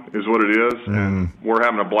fun, is what it is, and we're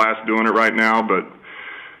having a blast doing it right now. But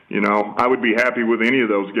you know, I would be happy with any of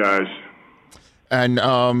those guys. And,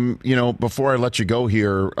 you know, before I let you go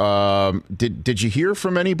here, did you hear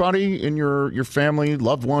from anybody in your family,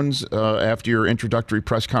 loved ones, after your introductory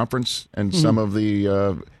press conference and some of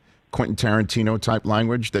the Quentin Tarantino-type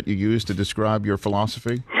language that you used to describe your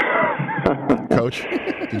philosophy? Coach,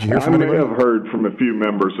 did you hear from anybody? I may have heard from a few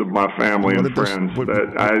members of my family and friends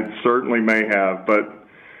that I certainly may have, but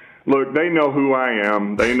look, they know who I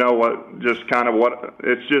am. They know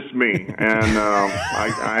it's just me. And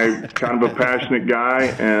I'm kind of a passionate guy,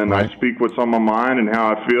 and I speak what's on my mind and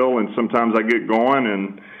how I feel, and sometimes I get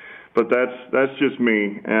going, but that's just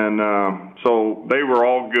me. And so they were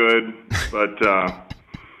all good,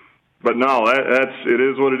 but no, it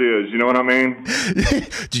is what it is. You know what I mean?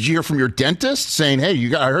 Did you hear from your dentist saying,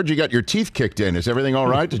 "Hey, I heard you got your teeth kicked in. Is everything all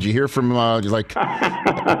right?" Did you hear from you're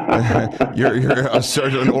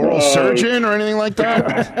an oral surgeon or anything like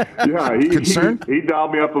that? Yeah, concerned. He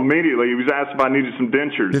dialed me up immediately. He was asked if I needed some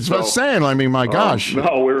dentures. It's what I'm saying. I mean, my gosh.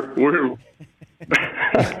 No, we're.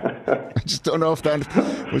 I just don't know if that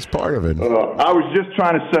was part of it. I was just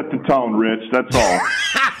trying to set the tone, Rich. That's all.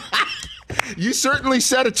 You certainly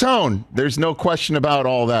set a tone. There's no question about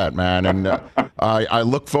all that, man. And I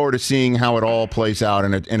look forward to seeing how it all plays out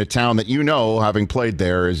in a town that, you know, having played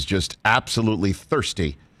there, is just absolutely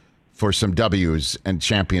thirsty for some W's and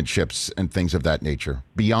championships and things of that nature.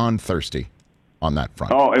 Beyond thirsty on that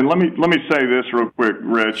front. Oh, and let me say this real quick,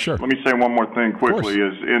 Rich. Sure. Let me say one more thing quickly.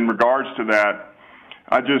 Is in regards to that,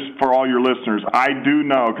 for all your listeners, I do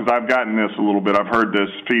know, because I've gotten this a little bit. I've heard this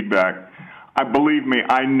feedback. Believe me,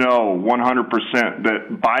 I know 100%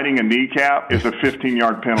 that biting a kneecap is a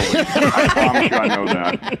 15-yard penalty. I promise you I know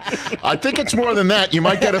that. I think it's more than that. You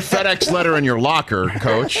might get a FedEx letter in your locker,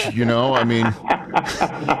 Coach. You know, I mean,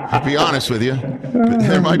 To be honest with you,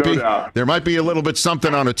 there might be a little bit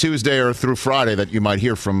something on a Tuesday or through Friday that you might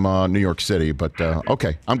hear from New York City. But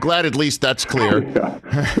okay, I'm glad at least that's clear.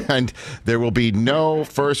 And there will be no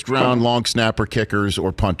first-round long snapper, kickers,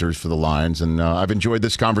 or punters for the Lions. And I've enjoyed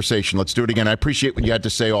this conversation. Let's do it again. I appreciate what you had to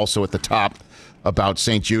say also at the top about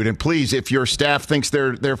St. Jude. And please, if your staff thinks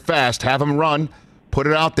they're fast, have them run. Put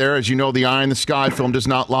it out there. As you know, the Eye in the Sky film does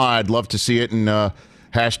not lie. I'd love to see it, and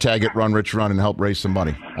hashtag it RunRichRun and help raise some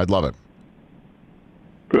money. I'd love it.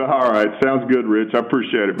 All right. Sounds good, Rich. I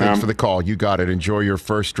appreciate it, man. Thanks for the call. You got it. Enjoy your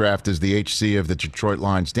first draft as the HC of the Detroit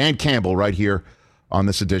Lions. Dan Campbell right here on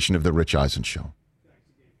this edition of the Rich Eisen Show.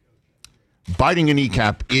 Biting a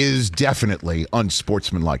kneecap is definitely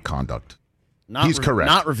unsportsmanlike conduct. He's correct.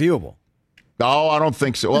 Not reviewable. No, I don't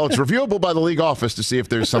think so. Well, it's reviewable by the league office to see if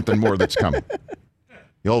there's something more that's coming.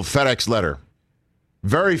 The old FedEx letter.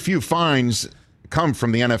 Very few fines come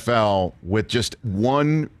from the NFL with just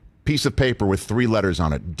one piece of paper with 3 letters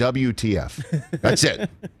on it. WTF. That's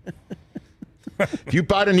it. If you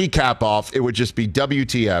bite a kneecap off, it would just be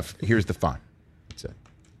WTF. Here's the fine. That's it.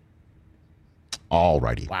 All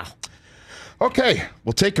righty. Wow. Okay,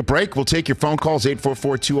 we'll take a break. We'll take your phone calls,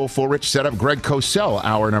 844-204-RICH. Set up Greg Cosell,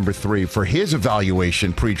 hour number 3, for his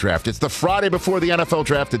evaluation pre-draft. It's the Friday before the NFL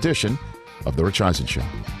draft edition of the Rich Eisen Show.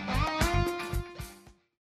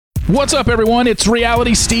 What's up, everyone? It's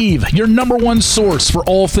Reality Steve, your number one source for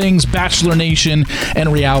all things Bachelor Nation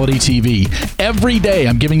and reality TV. Every day,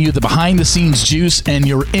 I'm giving you the behind-the-scenes juice and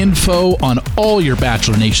your info on all your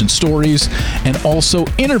Bachelor Nation stories, and also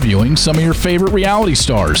interviewing some of your favorite reality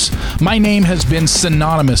stars. My name has been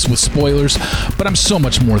synonymous with spoilers, but I'm so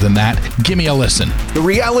much more than that. Give me a listen. The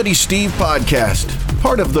Reality Steve Podcast,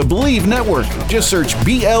 part of the Believe Network. Just search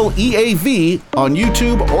BLEAV on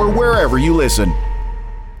YouTube or wherever you listen.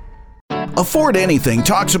 Afford Anything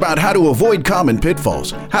talks about how to avoid common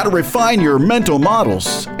pitfalls, how to refine your mental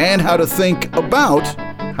models, and how to think about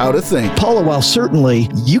how to think. Paula, while certainly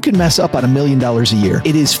you can mess up on $1 million a year,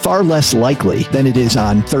 it is far less likely than it is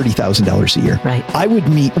on $30,000 a year. Right. I would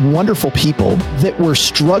meet wonderful people that were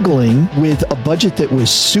struggling with a budget that was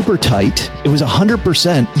super tight. It was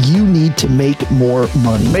 100% you need to make more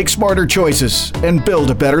money. Make smarter choices and build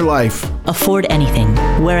a better life. Afford Anything,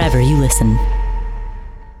 wherever you listen.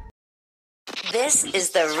 This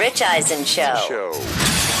is the Rich Eisen Show.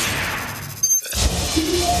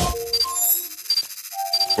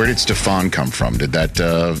 Where did Stefan come from? Did that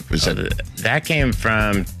that came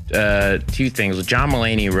from 2 things. John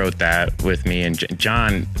Mulaney wrote that with me, and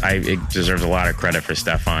John deserves a lot of credit for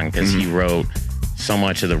Stefan because he wrote so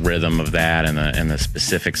much of the rhythm of that and the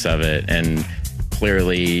specifics of it, and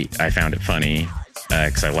clearly I found it funny.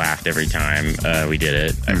 Because I laughed every time we did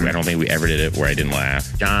it. I don't think we ever did it where I didn't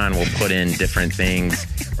laugh. John will put in different things,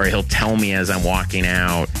 or he'll tell me as I'm walking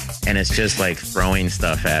out, and it's just like throwing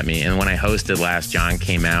stuff at me. And when I hosted last, John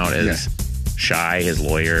came out as Shy, his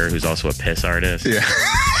lawyer, who's also a piss artist. Yeah.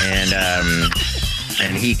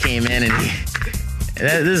 And he came in, and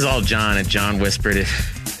this is all John, and John whispered it.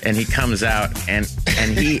 And he comes out, and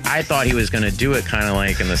I thought he was going to do it kind of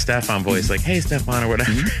like in the Stefan voice, like, hey, Stefan, or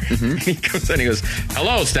whatever. He comes out and he goes,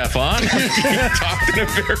 hello, Stefan. He talked in a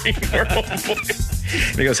very normal voice.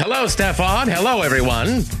 And he goes, hello, Stefan. Hello,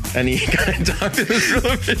 everyone. And he kind of talked in this real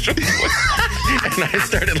official voice. And I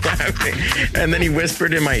started laughing. And then he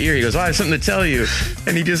whispered in my ear. He goes, I have something to tell you.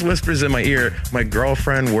 And he just whispers in my ear, my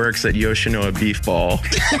girlfriend works at Yoshinoya Beef Ball.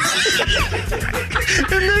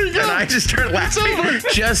 And I just started laughing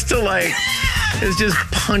just to like, it's just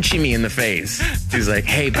punching me in the face. He's like,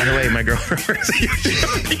 hey, by the way, my girlfriend works at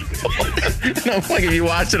Yoshinoya Beef Ball. And I'm like, if you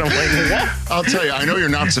watch it, I'm like, what? I'll tell you, I know you're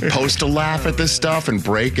not supposed to laugh at this stuff and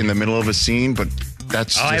break in the middle of a scene, but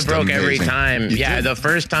that's just I broke amazing. every time. The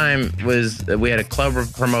first time was we had a club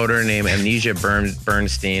promoter named Amnesia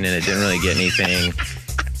Bernstein, and it didn't really get anything.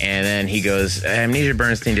 And then he goes, Amnesia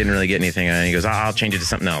Bernstein didn't really get anything. And he goes, I'll change it to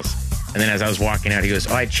something else. And then as I was walking out, he goes,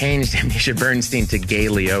 I changed Amnesia Bernstein to Gay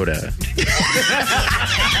Liotta.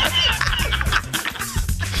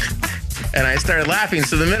 And I started laughing.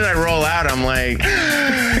 So the minute I roll out, I'm like, all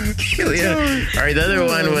right, the other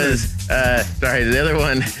one was, the other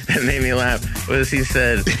one that made me laugh was he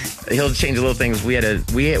said, he'll change little things. We had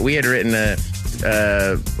written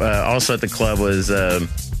also at the club was a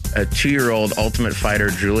 2-year-old Ultimate Fighter,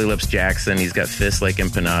 Julie Lips Jackson. He's got fists like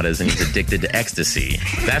empanadas and he's addicted to ecstasy.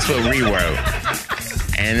 That's what we wrote.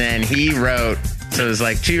 And then he wrote, so it was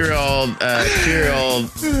like 2-year-old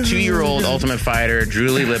Ultimate Fighter,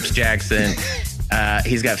 Julie Lips Jackson.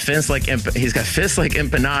 He's got fists like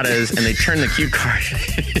empanadas, and they turned the cue card.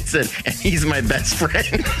 It said, and he's my best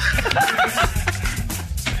friend.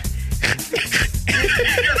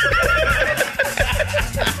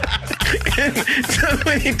 And so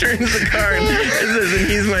when he turns the card, it says, and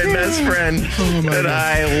he's my best friend. And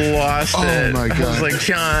I lost it. Oh, my God. I was like,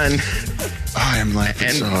 John. I am laughing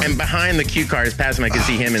so hard. And behind the cue cards past him, I could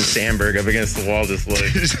see him and Sandberg up against the wall, just like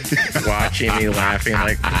watching me, laughing,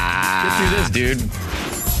 like, get through this, dude.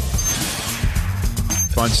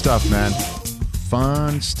 Fun stuff, man.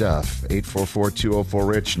 Fun stuff.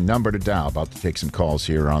 844-204-RICH, number to dial. About to take some calls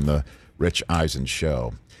here on the Rich Eisen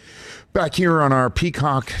Show. Back here on our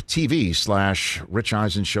Peacock TV / Rich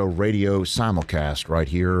Eisen Show radio simulcast right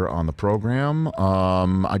here on the program.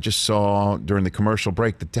 I just saw during the commercial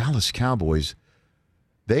break the Dallas Cowboys.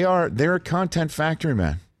 They're a content factory,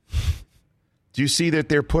 man. Do you see that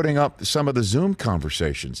they're putting up some of the Zoom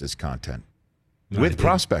conversations as content with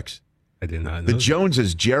prospects? I did not know. The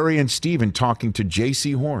Joneses, Jerry and Steven talking to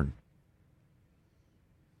J.C. Horn.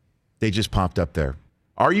 They just popped up there.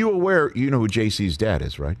 Are you aware, you know who J.C.'s dad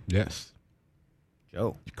is, right? Yes.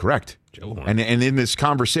 Joe. Correct. Joe Horn. And in this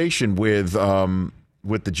conversation with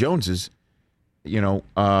the Joneses,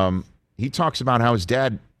 he talks about how his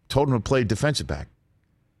dad told him to play defensive back.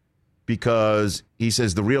 Because he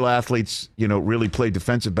says the real athletes, really play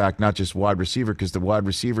defensive back, not just wide receiver, because the wide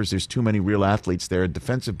receivers, there's too many real athletes there.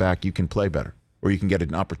 Defensive back, you can play better, or you can get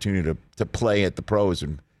an opportunity to play at the pros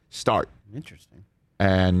and start. Interesting.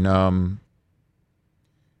 And,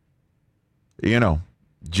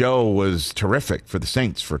 Joe was terrific for the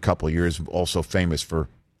Saints for a couple of years, also famous for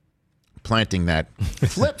planting that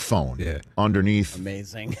flip phone underneath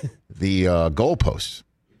Amazing. the goalposts.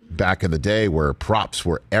 Back in the day where props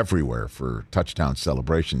were everywhere for touchdown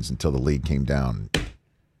celebrations until the league came down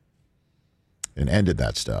and ended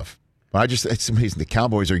that stuff. But it's amazing. The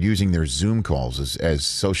Cowboys are using their Zoom calls as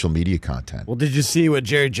social media content. Well, did you see what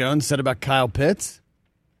Jerry Jones said about Kyle Pitts?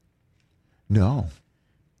 No.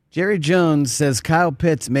 Jerry Jones says Kyle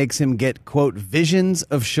Pitts makes him get, quote, visions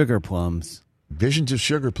of sugar plums. Visions of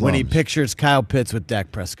sugar plums. When he pictures Kyle Pitts with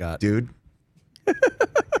Dak Prescott. Dude.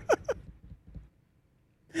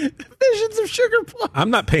 Visions of sugar plums. I'm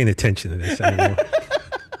not paying attention to this anymore.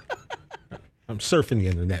 I'm surfing the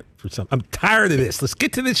internet for something. I'm tired of this. Let's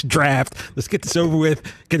get to this draft. Let's get this over with.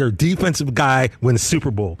 Get our defensive guy, win a Super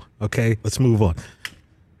Bowl. Okay, let's move on.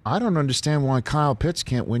 I don't understand why Kyle Pitts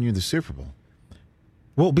can't win you the Super Bowl.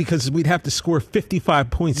 Well, because we'd have to score 55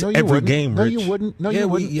 points every wouldn't. game, No, Rich. you wouldn't. No, yeah, you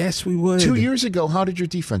wouldn't. Yes, we would. 2 years ago, how did your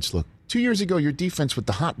defense look? 2 years ago, your defense with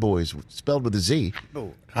the Hot Boys, spelled with a Z,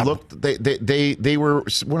 looked. They were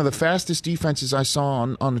one of the fastest defenses I saw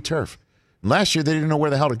on the turf. Last year, they didn't know where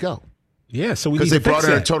the hell to go. Yeah, so we because need they to brought fix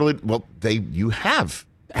in that. a totally. Well, you have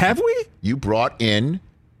we? You brought in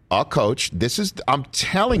a coach. I'm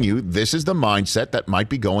telling you, this is the mindset that might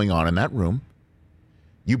be going on in that room.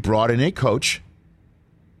 You brought in a coach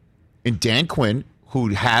in Dan Quinn who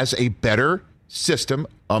has a better system,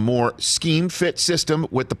 a more scheme-fit system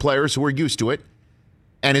with the players who are used to it,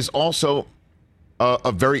 and is also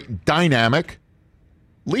a very dynamic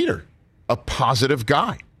leader, a positive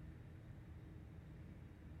guy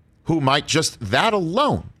who might just that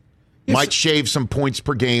alone might shave some points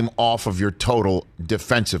per game off of your total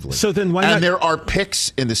defensively. So then why and not? There are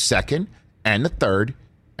picks in the second and the third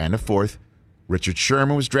and the fourth. Richard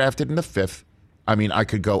Sherman was drafted in the fifth. I mean, I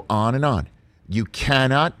could go on and on. You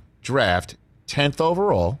cannot draft 10th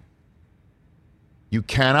overall. You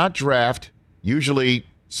cannot draft, usually,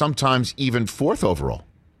 sometimes even 4th overall,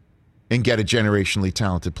 and get a generationally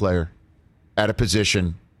talented player at a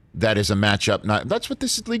position that is a matchup. That's what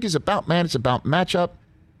this league is about, man. It's about matchup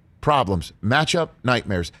problems, matchup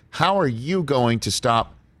nightmares. How are you going to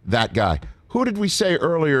stop that guy? Who did we say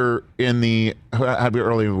earlier in the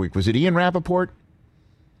week? Was it Ian Rappaport?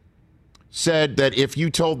 Said that if you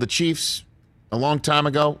told the Chiefs a long time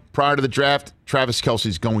ago, prior to the draft, Travis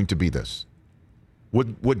Kelce's going to be this,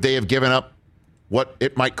 would they have given up what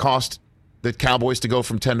it might cost the Cowboys to go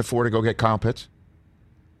from 10 to 4 to go get Kyle Pitts?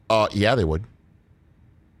 Yeah, they would.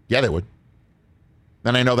 Yeah, they would.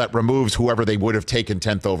 And I know that removes whoever they would have taken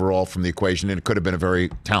 10th overall from the equation, and it could have been a very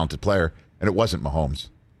talented player, and it wasn't Mahomes.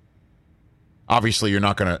 Obviously, you're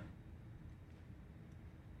not going to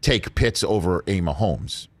take Pitts over a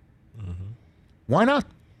Mahomes. Why not?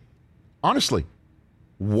 Honestly,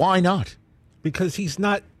 why not? Because he's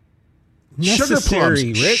not Sugar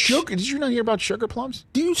necessary, plums. Rich. Did you not hear about sugar plums?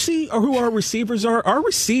 Do you see who our receivers are? Our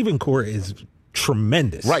receiving core is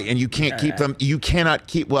tremendous. Right, and you can't keep them. You cannot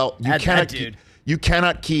keep. Well, you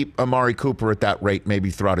cannot keep Amari Cooper at that rate maybe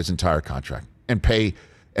throughout his entire contract and pay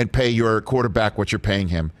your quarterback what you're paying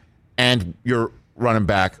him and your running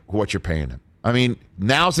back what you're paying him. I mean,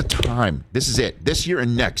 now's the time. This is it. This year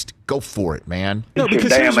and next. Go for it, man. No,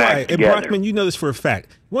 because here's why. And Brockman, you know this for a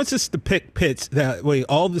fact. He wants us to pick Pitts. That way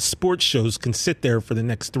all the sports shows can sit there for the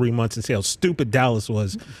next 3 months and say how stupid Dallas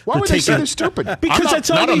was. Why would they say they're stupid? Because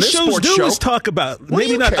that's all these shows do is talk about.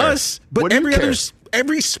 Maybe not us, but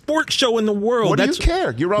every sports show in the world. What do you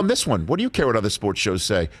care? You're on this one. What do you care what other sports shows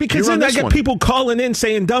say? Because then I get people calling in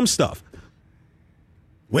saying dumb stuff.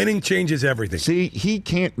 Winning changes everything. See, he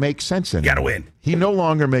can't make sense anymore. You got to win. He no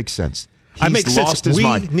longer makes sense. I make lost sense. his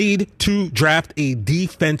mind. We need to draft a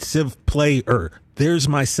defensive player. There's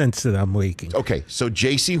my sense that I'm making. Okay, so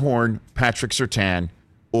J.C. Horn, Patrick Surtain,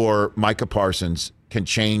 or Micah Parsons can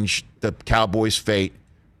change the Cowboys' fate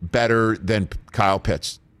better than Kyle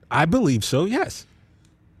Pitts. I believe so, yes.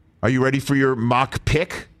 Are you ready for your mock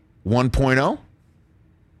pick 1.0?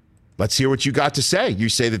 Let's hear what you got to say. You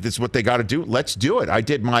say that this is what they got to do. Let's do it. I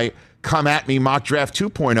did my Come At Me mock draft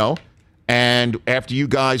 2.0. And after you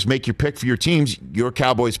guys make your pick for your teams, your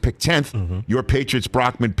Cowboys pick 10th. Your Patriots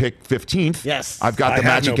Brockman pick 15th. Yes. I've got the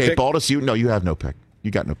Magic 8 Ball to see you. No, you have no pick. You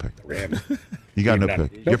got no pick. You got no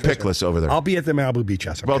pick. You're pickless over there. I'll be at the Malibu Beach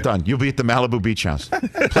House. Well done. You'll be at the Malibu Beach House.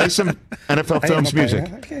 Play some NFL Films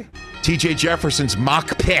music. Okay. TJ Jefferson's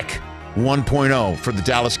mock pick 1.0 for the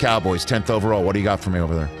Dallas Cowboys, 10th overall. What do you got for me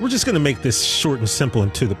over there? We're just going to make this short and simple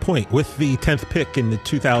and to the point. With the 10th pick in the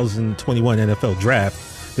 2021 NFL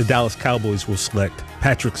Draft, the Dallas Cowboys will select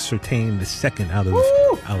Patrick Surtain II out of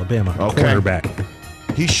Alabama, quarterback.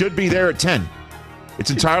 He should be there at 10. It's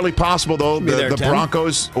entirely possible, though, the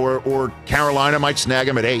Broncos or Carolina might snag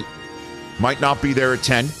him at 8. Might not be there at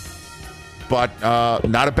 10. But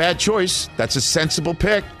not a bad choice. That's a sensible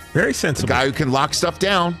pick. Very sensible. A guy who can lock stuff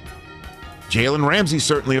down. Jalen Ramsey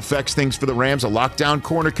certainly affects things for the Rams. A lockdown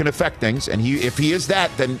corner can affect things, and if he is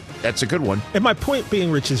that, then that's a good one. And my point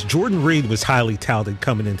being, Rich, is Jordan Reed was highly touted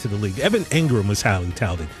coming into the league. Evan Ingram was highly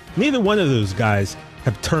touted. Neither one of those guys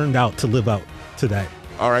have turned out to live out to that.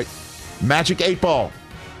 All right. Magic 8 Ball.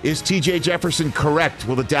 Is TJ Jefferson correct?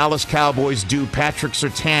 Will the Dallas Cowboys do Patrick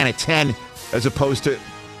Surtain at 10 as opposed to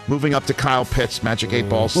moving up to Kyle Pitts? Magic 8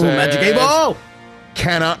 Ball says. Magic 8 Ball.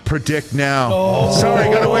 Cannot predict now. Sorry,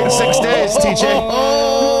 gotta wait 6 days, TJ.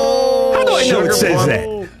 How do I know it says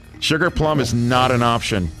that? Sugar Plum is not an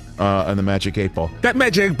option in the Magic 8 Ball. That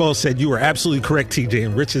Magic 8 Ball said you were absolutely correct, TJ,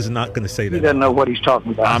 and Rich is not going to say that. He doesn't know what he's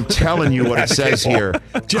talking about. I'm telling you what it says here.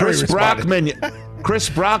 Chris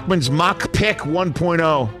Brockman's mock pick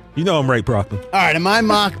 1.0. You know I'm right, Brockman. All right, in my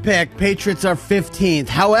mock pick, Patriots are 15th.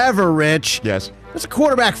 However, Rich, yes, there's a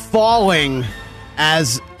quarterback falling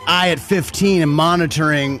as I at 15 am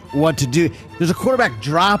monitoring what to do. There's a quarterback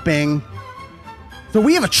dropping. So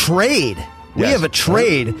we have a trade. We have a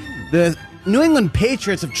trade. The New England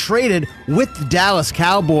Patriots have traded with the Dallas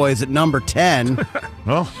Cowboys at number 10,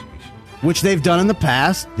 which they've done in the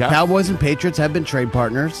past. Yeah. Cowboys and Patriots have been trade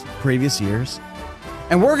partners previous years.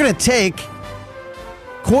 And we're going to take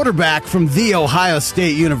quarterback from The Ohio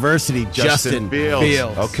State University, Justin Fields.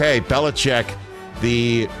 Okay, Belichick,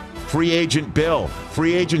 the free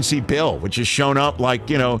agency Bill, which has shown up like,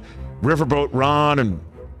 Riverboat Ron and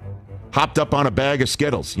hopped up on a bag of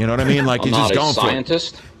Skittles. You know what I mean? Like I'm he's just going not a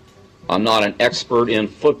scientist. I'm not an expert in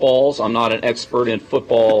footballs. I'm not an expert in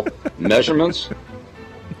football measurements.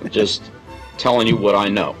 I'm just telling you what I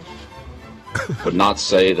know. Would not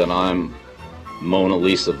say that I'm Mona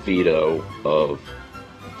Lisa Vito of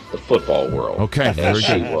the football world. Okay, very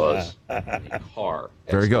she good. was car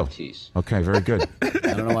expertise. Okay, very good.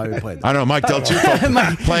 I don't know why we played that. I don't know, Mike Del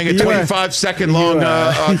Tufo playing a 25-second long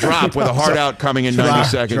drop with a hard out coming in 90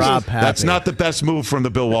 seconds. That's not the best move from the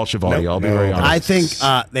Bill Walsh-Avati, I'll be very honest. I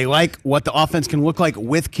think they like what the offense can look like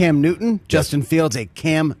with Cam Newton. Justin Fields, a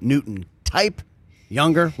Cam Newton type,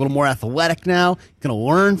 younger, a little more athletic now. Going to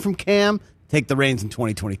learn from Cam, take the reins in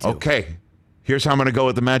 2022. Okay, here's how I'm going to go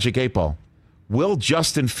with the Magic 8 Ball. Will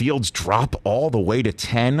Justin Fields drop all the way to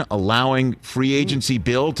 10, allowing free agency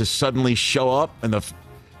Bill to suddenly show up in the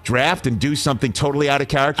draft and do something totally out of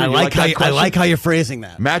character? I like how you're phrasing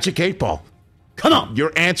that. Magic 8 Ball. Come on.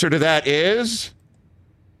 Your answer to that is...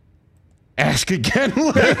 Ask again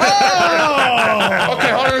later. Okay,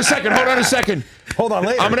 hold on a second. Hold on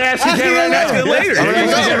later. I'm going to ask again right now. I'm going to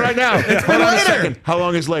ask again right now. Hold on a second. How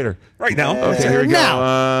long is later? Right now. Okay, here we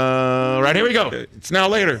go. Right, here we go. It's now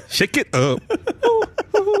later. Shake it up.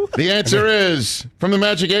 The answer is, from the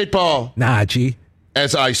Magic 8 Ball. Nah, G.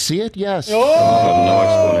 As I see it, yes. I have no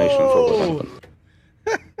explanation for what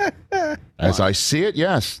happened. As I see it,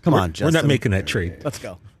 yes. Come on, Justin. We're not making that trade. Let's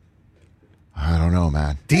go. I don't know,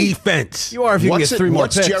 man. Defense. You are if you can get 3 more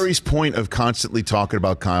What's picks. Jerry's point of constantly talking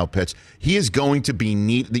about Kyle Pitts? He is going to be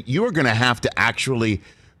neat. You are going to have to actually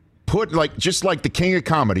put just like the king of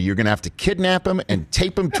comedy, you're going to have to kidnap him and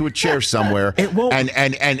tape him to a chair somewhere and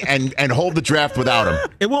hold the draft without him.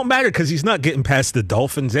 It won't matter because he's not getting past the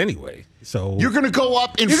Dolphins anyway. So you're going to go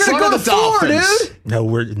up in front of the Dolphins. Dude. No,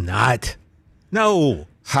 we're not. No.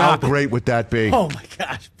 How great would that be? Oh, my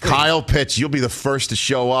gosh. Kyle Pitts, you'll be the first to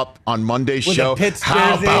show up on Monday's With show. a Pitts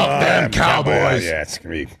How jersey. about them Cowboys? Yeah, it's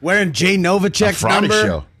going to be. Wearing Jay Novacek's Friday number.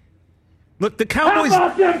 show. Look, the Cowboys.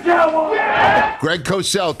 Greg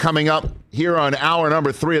Cosell coming up here on hour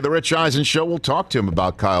number 3 of the Rich Eisen Show. We'll talk to him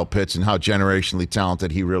about Kyle Pitts and how generationally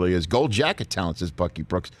talented he really is. Gold jacket talent, says Bucky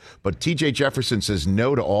Brooks. But T.J. Jefferson says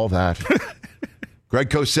no to all that. Greg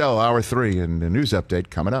Cosell, hour 3, and the news update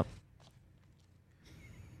coming up.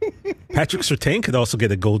 Patrick Surtain could also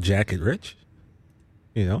get a gold jacket, Rich.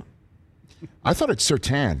 You know? I thought it's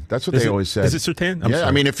Surtain. That's what they always said. Is it Surtain? Yeah,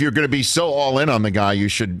 I mean, if you're going to be so all in on the guy, you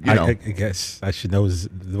should, I guess I should know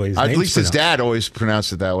the way his name's at least his pronounced. dad always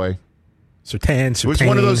pronounced it that way. Surtain. It was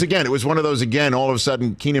one of those again. It was one of those again. All of a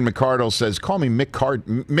sudden, Keenan McCardle says, "Call me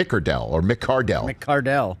Mickardell or McCardell."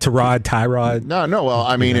 McCardell. Tyrod. No. Well,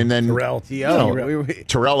 I mean, and then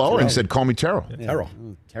Terrell Owens said, "Call me Terrell."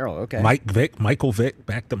 Terrell. Okay. Michael Vick,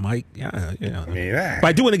 back to Mike. Yeah, I mean, but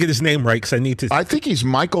I do want to get his name right because I need to. I think he's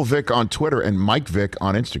Michael Vick on Twitter and Mike Vick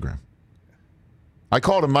on Instagram. I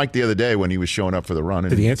called him Mike the other day when he was showing up for the run. And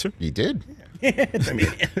did he answer? He did.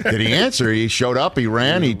 Did he answer? He showed up. He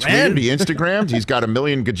ran. He tweeted. He Instagrammed. He's got 1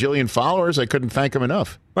 million gajillion followers. I couldn't thank him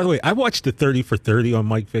enough. By the way, I watched the 30 for 30 on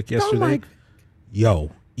Mike Vick yesterday.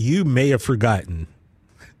 Yo, you may have forgotten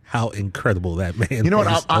how incredible that man is. You know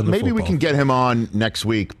what? Maybe we football can get him on next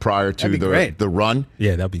week prior to the run.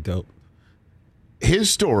 Yeah, that'd be dope.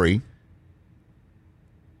 His story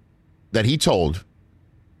that he told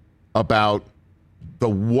about the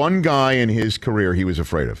one guy in his career he was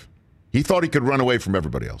afraid of. He thought he could run away from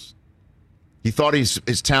everybody else. He thought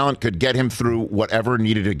his talent could get him through whatever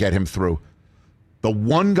needed to get him through. The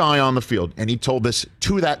one guy on the field, and he told this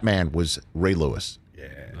to that man, was Ray Lewis. Yeah,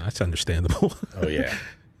 that's understandable. Oh, yeah.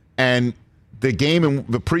 And the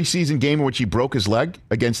preseason game in which he broke his leg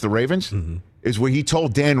against the Ravens is where he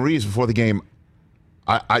told Dan Reeves before the game,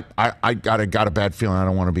 I got a bad feeling. I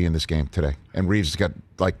don't want to be in this game today. And Reeves got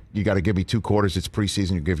you got to give me 2 quarters. It's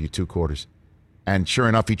preseason. You give you 2 quarters. And sure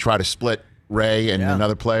enough, he tried to split Ray and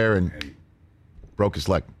another player and broke his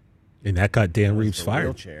leg. And that got Dan Reeves fired.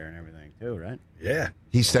 Wheelchair and everything too, right? Yeah.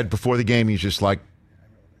 He said before the game, he's just like,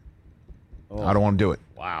 I don't want to do it.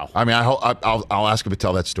 Wow. I mean, I'll ask him to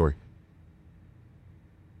tell that story.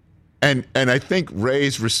 And I think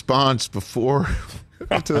Ray's response before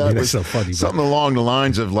to that was so funny, something along the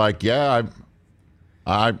lines of like, yeah,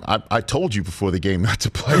 I told you before the game not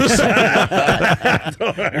to play. I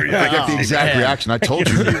got the exact reaction. I told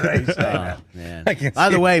you. Man. By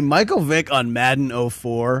the way, Michael Vick on Madden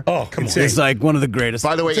 04 is like one of the greatest.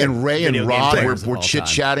 By the way, and Ray and Rod were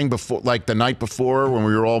chit-chatting before, like the night before when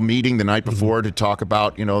we were all meeting the night before to talk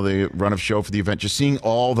about, the run of show for the event, just seeing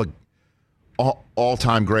all the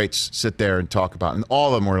all-time greats sit there and talk about it. And all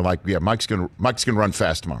of them were like, yeah, Mike's gonna run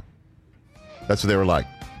fast tomorrow. That's what they were like.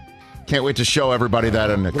 Can't wait to show everybody that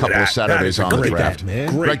in a couple of Saturdays on the draft.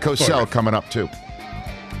 Man. Greg Cosell coming up, too.